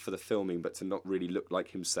good enough for the filming, but to not really look like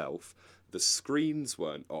himself. The screens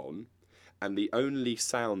weren't on, and the only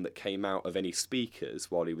sound that came out of any speakers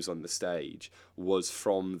while he was on the stage was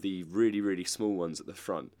from the really, really small ones at the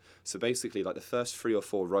front. So basically, like, the first 3 or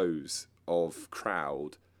 4 rows of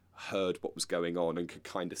crowd heard what was going on and could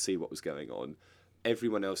kind of see what was going on.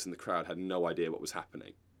 Everyone else in the crowd had no idea what was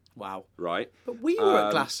happening. Wow. Right? But we were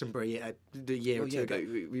at Glastonbury a year or two ago.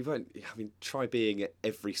 We weren't. I mean, try being at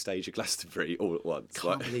every stage of Glastonbury all at once.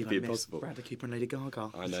 Can't believe it'd be I missed impossible. Bradley Cooper and Lady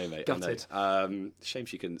Gaga. I know, mate. Gutted. I know. Shame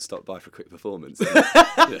she couldn't stop by for a quick performance.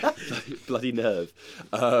 Bloody nerve.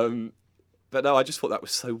 But no, I just thought that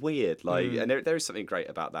was so weird. Like, and there is something great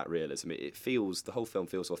about that realism. The whole film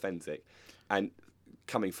feels authentic, and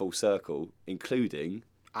coming full circle, including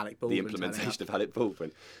Alec Baldwin, the implementation of Alec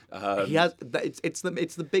Baldwin. He has. It's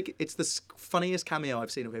the funniest cameo I've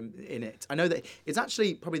seen of him in it. I know that it's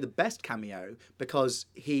actually probably the best cameo because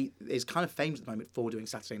he is kind of famous at the moment for doing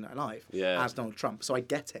Saturday Night Live as Donald Trump. So I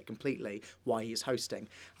get it completely why he's hosting.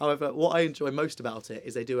 However, what I enjoy most about it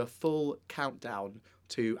is they do a full countdown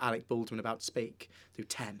to Alec Baldwin about to speak. Do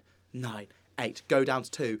 10, 9, 8, go down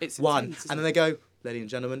to 2, it's 1, intense, and then they go, ladies and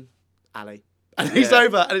gentlemen, Ali. And he's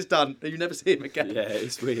over and it's done. You never see him again. Yeah,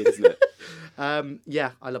 it's weird, isn't it?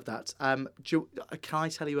 Yeah, I love that. Can I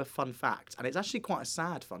tell you a fun fact? And it's actually quite a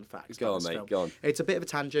sad fun fact. Go on, mate. Film. Go on. It's a bit of a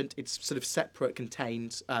tangent. It's sort of separate,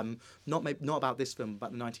 contained. Not about this film,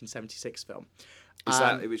 but the 1976 film. Is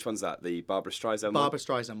that, which one's that? The Barbara Streisand one? Barbara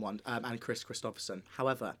Streisand one, and Chris Christopherson.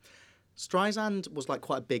 However, Streisand was like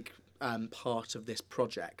quite a big part of this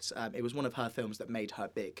project. It was one of her films that made her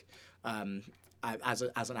big. As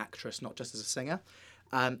an actress, not just as a singer.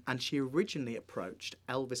 And she originally approached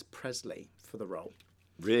Elvis Presley for the role.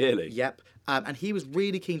 Really? Yep. And he was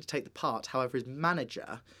really keen to take the part. However, his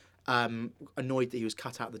manager, annoyed that he was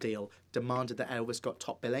cut out of the deal, demanded that Elvis got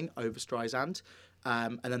top billing over Streisand.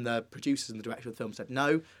 And then the producers and the director of the film said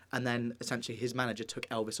no. And then essentially his manager took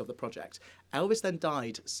Elvis off the project. Elvis then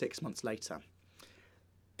died 6 months later.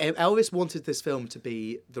 Elvis wanted this film to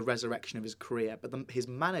be the resurrection of his career, but his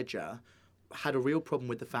manager had a real problem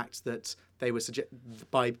with the fact that they were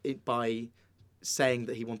by saying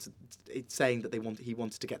that he wanted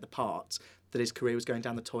to get the part, that his career was going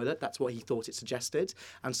down the toilet. That's what he thought it suggested,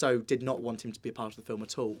 and so did not want him to be a part of the film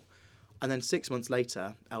at all. And then 6 months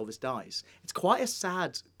later, Elvis dies. It's quite a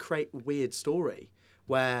sad, weird story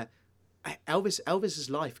where Elvis's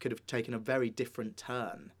life could have taken a very different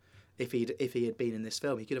turn if he had been in this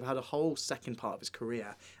film. He could have had a whole second part of his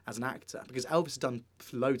career as an actor, because Elvis has done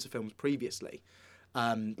loads of films previously,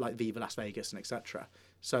 like Viva Las Vegas and etc.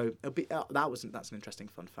 So it'll be that's an interesting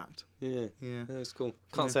fun fact. Yeah, Yeah. That's cool.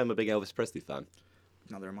 Can't say I'm a big Elvis Presley fan.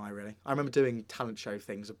 Neither am I, really. I remember doing talent show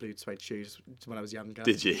things of blue suede shoes when I was younger.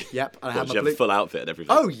 Did you? Yep. And I What, had did my you have blue... a full outfit and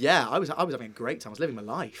everything? Oh yeah, I was having a great time. I was living my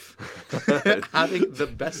life, having the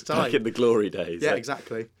best time. Back in the glory days. Yeah, eh?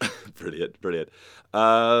 exactly. Brilliant. Do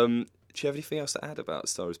you have anything else to add about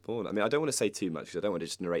Star is Born? I mean, I don't want to say too much because I don't want to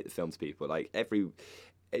just narrate the film to people. I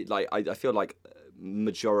feel like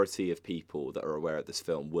majority of people that are aware of this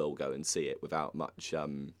film will go and see it without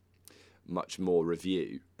much more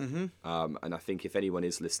review. Mm-hmm. And I think if anyone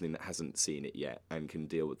is listening that hasn't seen it yet and can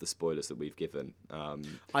deal with the spoilers that we've given,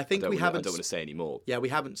 I think I don't want to say any more. Yeah, we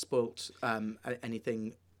haven't spoilt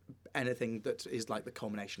anything that is like the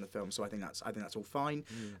culmination of the film. So I think that's all fine.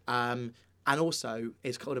 And also,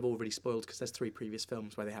 it's kind of already spoiled because there's 3 previous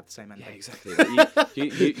films where they have the same ending. Yeah,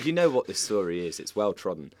 exactly. you know what this story is. It's well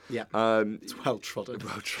trodden. Yeah. It's well trodden.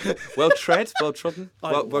 Well tread. Well trodden.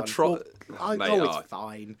 Well trod. It's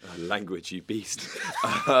fine. Language, you beast.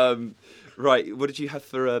 Right. What did you have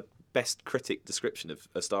for a best critic description of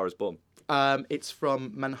A Star Is Born? It's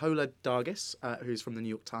from Manhola Dargis, who's from the New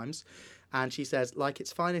York Times. And she says, like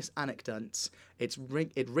its finest anecdotes, it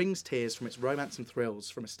wrings tears from its romance and thrills,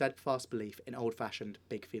 from a steadfast belief in old-fashioned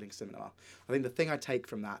big-feeling cinema. I think the thing I take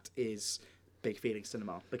from that is big-feeling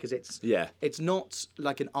cinema, because it's not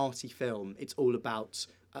like an arty film. It's all about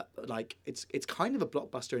it's kind of a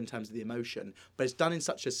blockbuster in terms of the emotion, but it's done in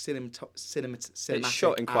such a cinematic. It's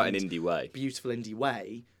shot in quite an indie way, beautiful indie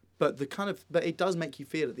way. But it does make you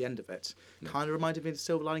feel at the end of it. Kind of reminded me of the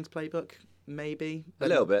Silver Linings Playbook. Maybe a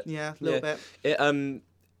little bit. Yeah, a little bit.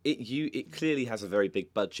 It clearly has a very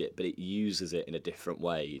big budget, but it uses it in a different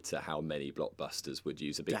way to how many blockbusters would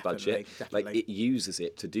use a big budget. Definitely. Like, it uses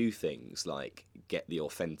it to do things like get the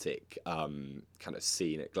authentic kind of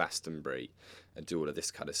scene at Glastonbury and do all of this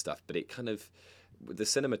kind of stuff. But it kind of, the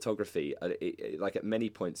cinematography, like at many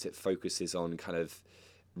points, it focuses on kind of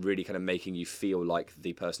really kind of making you feel like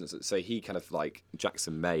the person. So he kind of like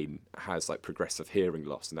Jackson Maine has like progressive hearing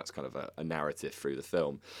loss, and that's kind of a narrative through the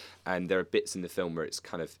film. And there are bits in the film where it's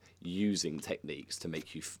kind of using techniques to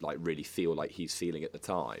make you like really feel like he's feeling at the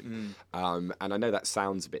time. And I know that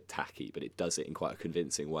sounds a bit tacky, but it does it in quite a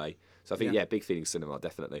convincing way. So I think, big feeling cinema,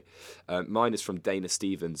 definitely. Mine is from Dana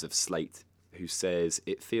Stevens of Slate, who says,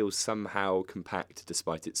 it feels somehow compact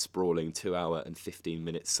despite its sprawling 2-hour and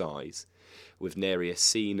 15-minute size, with nary a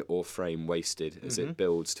scene or frame wasted as it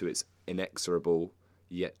builds to its inexorable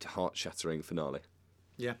yet heart-shattering finale.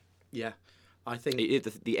 Yeah. I think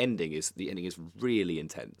the ending is really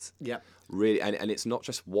intense. Yeah. Really, and it's not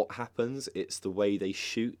just what happens; it's the way they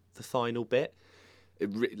shoot the final bit.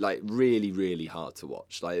 Really, really hard to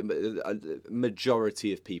watch. Like a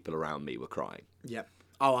majority of people around me were crying. Yeah.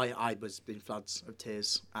 Oh, I was in floods of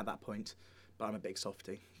tears at that point, but I'm a big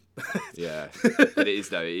softie. Yeah, but it is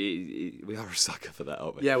though. We are a sucker for that,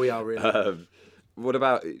 aren't we? Yeah, we are really. What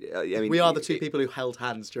about? I mean, we are the 2 people who held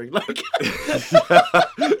hands during like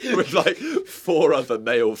with like 4 other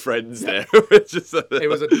male friends there. It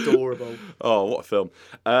was adorable. Oh, what a film!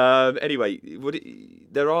 Anyway,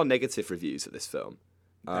 there are negative reviews of this film.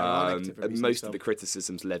 Most of the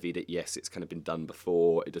criticisms levied at it's kind of been done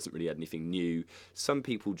before. It doesn't really add anything new. Some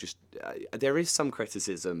people just there is some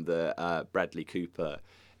criticism that Bradley Cooper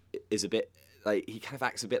is a bit like, he kind of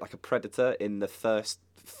acts a bit like a predator in the first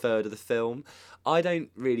third of the film. I don't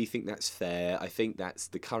really think that's fair. I think that's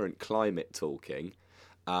the current climate talking.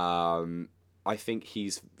 I think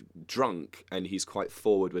he's drunk and he's quite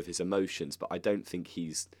forward with his emotions, but I don't think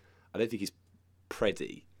he's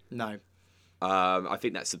preddy. No. I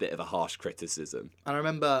think that's a bit of a harsh criticism. And I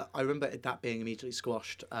remember that being immediately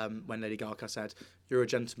squashed when Lady Gaga said, "You're a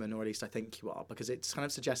gentleman, or at least I think you are," because it kind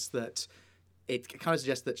of suggests that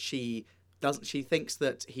she thinks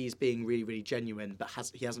that he's being really, really genuine, but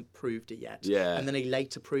he hasn't proved it yet. Yeah. And then he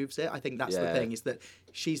later proves it. I think that's the thing, is that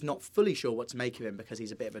she's not fully sure what to make of him because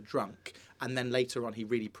he's a bit of a drunk. And then later on, he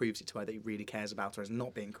really proves it to her that he really cares about her, as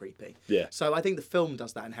not being creepy. Yeah. So I think the film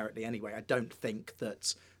does that inherently anyway. I don't think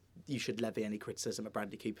that you should levy any criticism at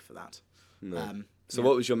Bradley Cooper for that. No. So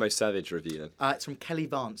what was your most savage review then? It's from Kelly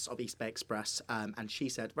Vance of East Bay Express, and she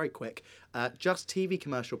said, very quick, just TV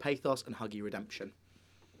commercial pathos and huggy redemption.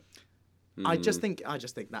 I just think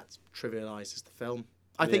that trivialises the film.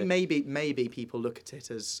 I think maybe people look at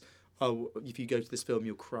it as, oh, if you go to this film,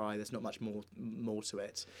 you'll cry. There's not much more to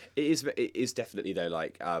it. It is definitely though.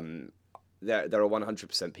 Like there are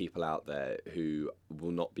 100% people out there who will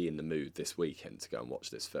not be in the mood this weekend to go and watch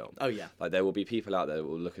this film. Oh yeah. Like there will be people out there that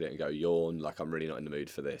will look at it and go, yawn. Like I'm really not in the mood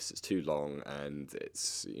for this. It's too long and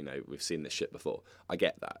it's we've seen this shit before. I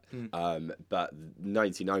get that. But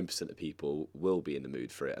 99% of people will be in the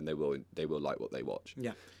mood for it and they will like what they watch.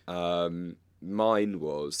 Yeah. My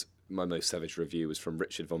most savage review was from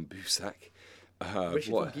Richard von Busak.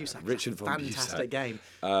 Richard von Busak. Fantastic game.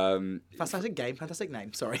 Fantastic game. Fantastic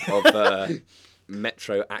name. Sorry. Of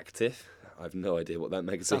Metro Active. I have no idea what that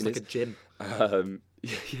magazine Sounds like is. a gym.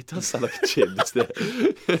 Yeah, it does sound like a gym, doesn't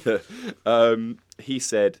it? He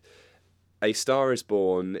said, A Star Is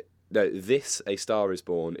Born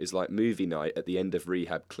is like movie night at the end of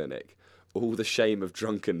rehab clinic. All the shame of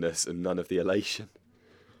drunkenness and none of the elation.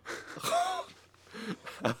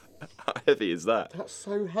 How heavy is that? That's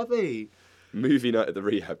so heavy. Movie night at the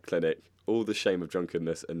rehab clinic. All the shame of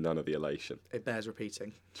drunkenness and none of the elation. It bears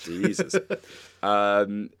repeating. Jesus.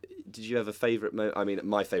 Did you have a favourite moment? I mean,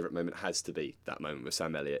 my favourite moment has to be that moment with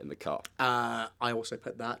Sam Elliott in the car. I also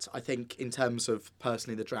put that. I think in terms of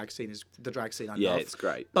personally, the drag scene I love. Yeah, it's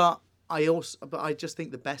great. But I just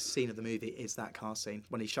think the best scene of the movie is that car scene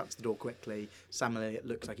when he shuts the door quickly. Sam Elliott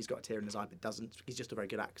looks like he's got a tear in his eye, but doesn't. He's just a very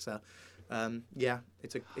good actor.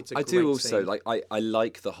 It's a. I do also scene. Like I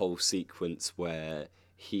like the whole sequence where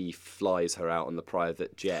he flies her out on the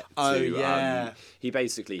private jet. He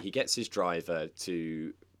gets his driver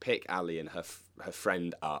to pick Ali and her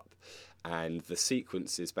friend up, and the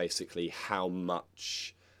sequence is basically how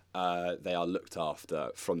much they are looked after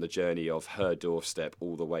from the journey of her doorstep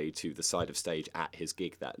all the way to the side of stage at his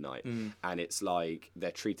gig that night. And it's like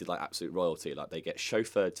they're treated like absolute royalty. Like they get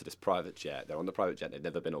chauffeured to this private jet. They're on the private jet. They've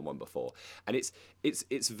never been on one before. And it's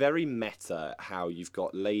very meta how you've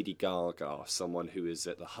got Lady Gaga, someone who is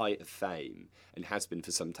at the height of fame and has been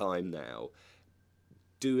for some time now,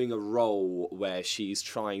 doing a role where she's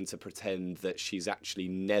trying to pretend that she's actually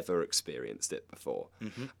never experienced it before.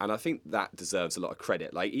 And I think that deserves a lot of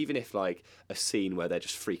credit. Like, even if, like, a scene where they're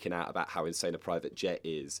just freaking out about how insane a private jet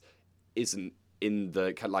isn't in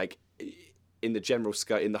the, like, in the general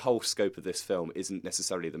scope, in the whole scope of this film, isn't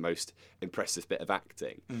necessarily the most impressive bit of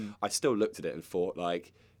acting. I still looked at it and thought,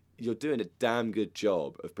 like, you're doing a damn good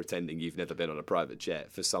job of pretending you've never been on a private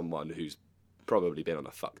jet for someone who's probably been on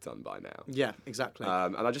a fuck ton by now. Yeah, exactly.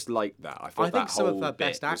 And I just like that. I thought think that some whole of her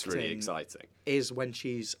bit best was really acting exciting. Is when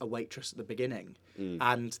she's a waitress at the beginning,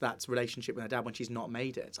 and that relationship with her dad when she's not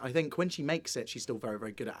made it. I think when she makes it, she's still very,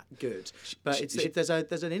 very good. But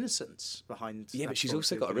there's an innocence behind. Yeah, but she's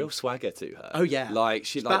also got a real swagger to her. Oh yeah, like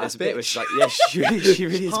she's there's a bit where bitch. she's like, yeah, she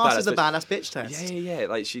really is passes badass. the badass bitch test. Yeah.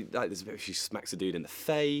 There's a bit where she smacks a dude in the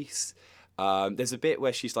face. There's a bit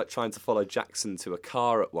where she's like trying to follow Jackson to a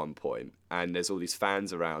car at one point, and there's all these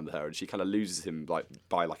fans around her, and she kind of loses him like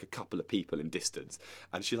by like a couple of people in distance.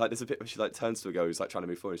 And she like there's a bit where she like turns to a girl who's like trying to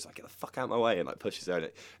move forward. She's like, "Get the fuck out of my way!" and like pushes her. And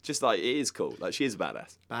it just like it is cool. Like she is a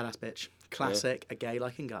badass. Badass bitch. Classic. Yeah. A gay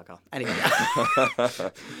liking Gaga. Anyway.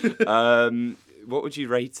 What would you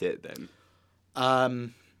rate it then? I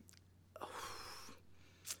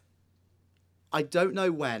don't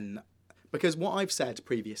know when. Because what I've said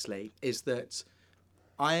previously is that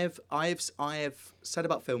I have said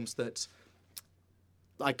about films that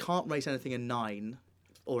I can't rate anything a 9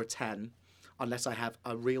 or a 10 unless I have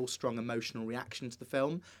a real strong emotional reaction to the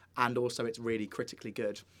film and also it's really critically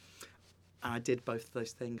good. And I did both of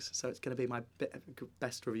those things, so it's going to be my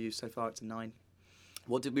best review so far. It's a 9.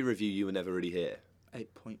 What did we review You Were Never Really Here?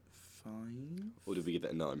 8.5. Or did we give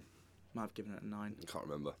it a 9? Might have given it a 9. I can't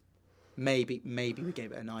remember. Maybe we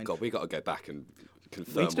gave it a 9. God, we got to go back and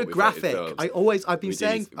confirm. We need to do a graphic. I've been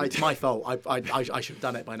saying it's my fault. I should have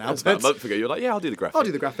done it by now. About a month ago, you were like, "Yeah, I'll do the graphic." I'll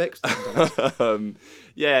do the graphics.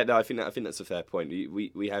 Yeah, no, I think that's a fair point.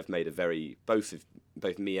 We have made a very both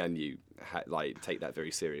me and you take that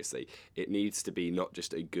very seriously. It needs to be not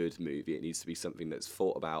just a good movie. It needs to be something that's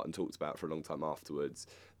thought about and talked about for a long time afterwards.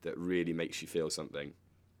 That really makes you feel something.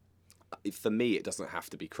 For me, it doesn't have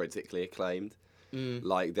to be critically acclaimed.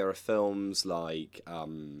 Like there are films like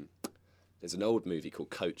there's an old movie called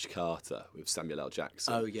Coach Carter with Samuel L.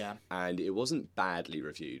 Jackson. Oh yeah, and it wasn't badly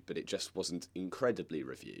reviewed, but it just wasn't incredibly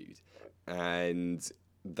reviewed. And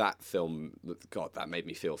that film, God, that made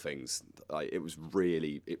me feel things. Like it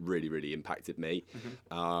really impacted me.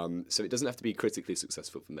 So it doesn't have to be critically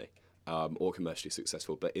successful for me. or commercially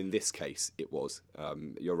successful. But in this case, it was.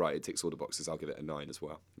 You're right, it ticks all the boxes. I'll give it a 9 as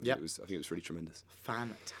well. Yep. I think it was really tremendous.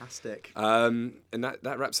 Fantastic. And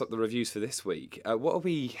that wraps up the reviews for this week. What are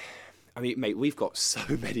we... I mean, mate, we've got so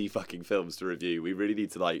many fucking films to review. We really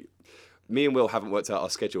need to, me and Will haven't worked out our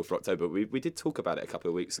schedule for October. We did talk about it a couple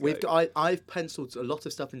of weeks ago. I've penciled a lot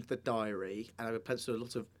of stuff into the diary, and I've penciled a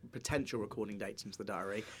lot of potential recording dates into the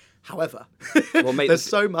diary. However, well, mate, there's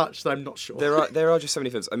so much that I'm not sure. There are just so many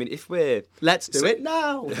films. I mean, if we're... Let's do it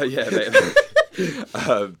now! Yeah, mate.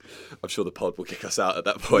 I'm sure the pod will kick us out at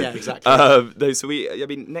that point. Yeah,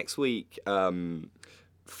 exactly. Next week...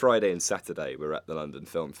 Friday and Saturday, we're at the London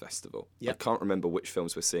Film Festival. Yep. I can't remember which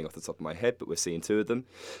films we're seeing off the top of my head, but we're seeing 2 of them.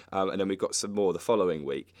 And then we've got some more the following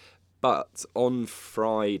week. But on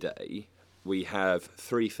Friday, we have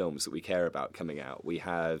 3 films that we care about coming out. We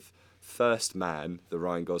have First Man, the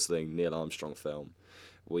Ryan Gosling, Neil Armstrong film.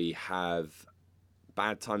 We have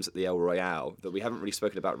Bad Times at the El Royale, that we haven't really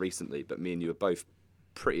spoken about recently, but me and you are both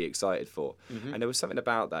pretty excited for. Mm-hmm. And there was something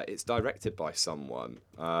about that. It's directed by someone.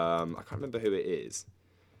 I can't remember who it is.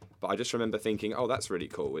 But I just remember thinking, oh, that's really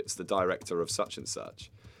cool. It's the director of such and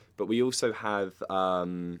such. But we also have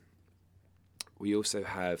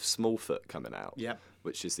Smallfoot coming out,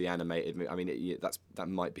 which is the animated movie. I mean, that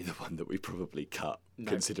might be the one that we probably cut,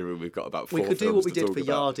 considering we've got about 4 films. We could do what we did for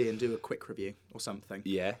about. Yardy and do a quick review or something.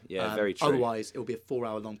 Yeah, very true. Otherwise, it'll be a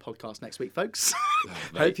 4-hour-long podcast next week, folks.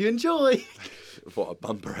 Hope you enjoy. What a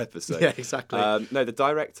bumper episode. Yeah, exactly. No, the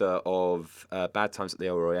director of Bad Times at the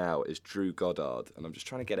El Royale is Drew Goddard, and I'm just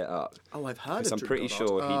trying to get it up. Oh, I've heard of Drew I'm pretty Goddard.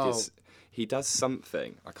 sure he does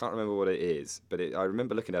something. I can't remember what it is, but I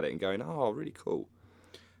remember looking at it and going, oh, really cool.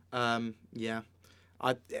 Yeah.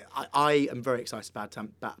 I am very excited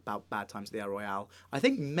about Bad Times at the El Royale. I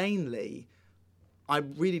think mainly I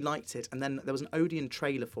really liked it, and then there was an Odeon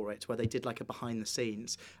trailer for it where they did a behind the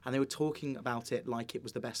scenes, and they were talking about it like it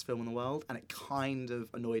was the best film in the world, and it kind of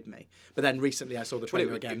annoyed me. But then recently I saw the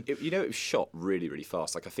trailer again. It was shot really, really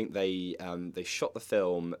fast. I think they shot the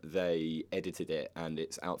film, they edited it, and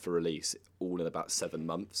it's out for release all in about 7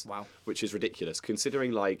 months. Wow. Which is ridiculous,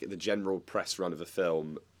 considering the general press run of a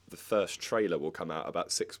film. The first trailer will come out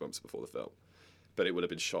about 6 months before the film. But it would have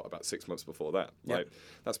been shot about 6 months before that. Yep.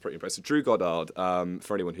 That's pretty impressive. Drew Goddard,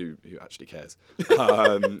 for anyone who actually cares,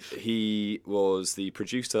 he was the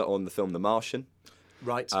producer on the film The Martian.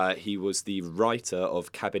 Right. He was the writer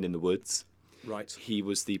of Cabin in the Woods. Right. He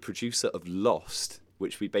was the producer of Lost,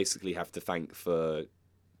 which we basically have to thank for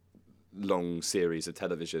long series of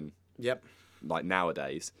television. Yep.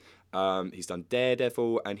 Nowadays. He's done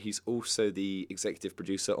Daredevil, and he's also the executive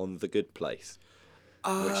producer on The Good Place.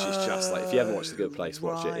 Which is just if you haven't watched The Good Place,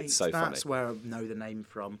 watch it. It's so funny. That's where I know the name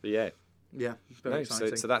from. But yeah. Yeah, very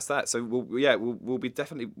exciting. So that's that. So we'll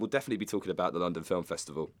definitely be talking about the London Film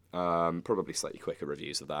Festival. Probably slightly quicker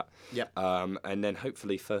reviews of that. Yeah. And then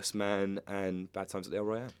hopefully First Man and Bad Times at the El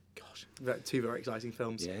Royale. Gosh, 2 very exciting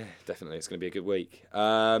films. Yeah, definitely. It's going to be a good week.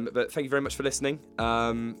 But thank you very much for listening.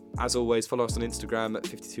 As always, follow us on Instagram at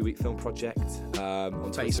 52 Week Film Project.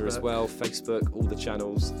 On Twitter as well, Facebook, all the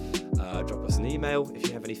channels. Drop us an email if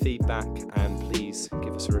you have any feedback, and please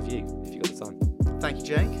give us a review if you've got the time. Thank you,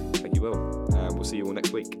 Jake. Thank you, Will. And we'll see you all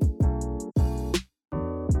next week.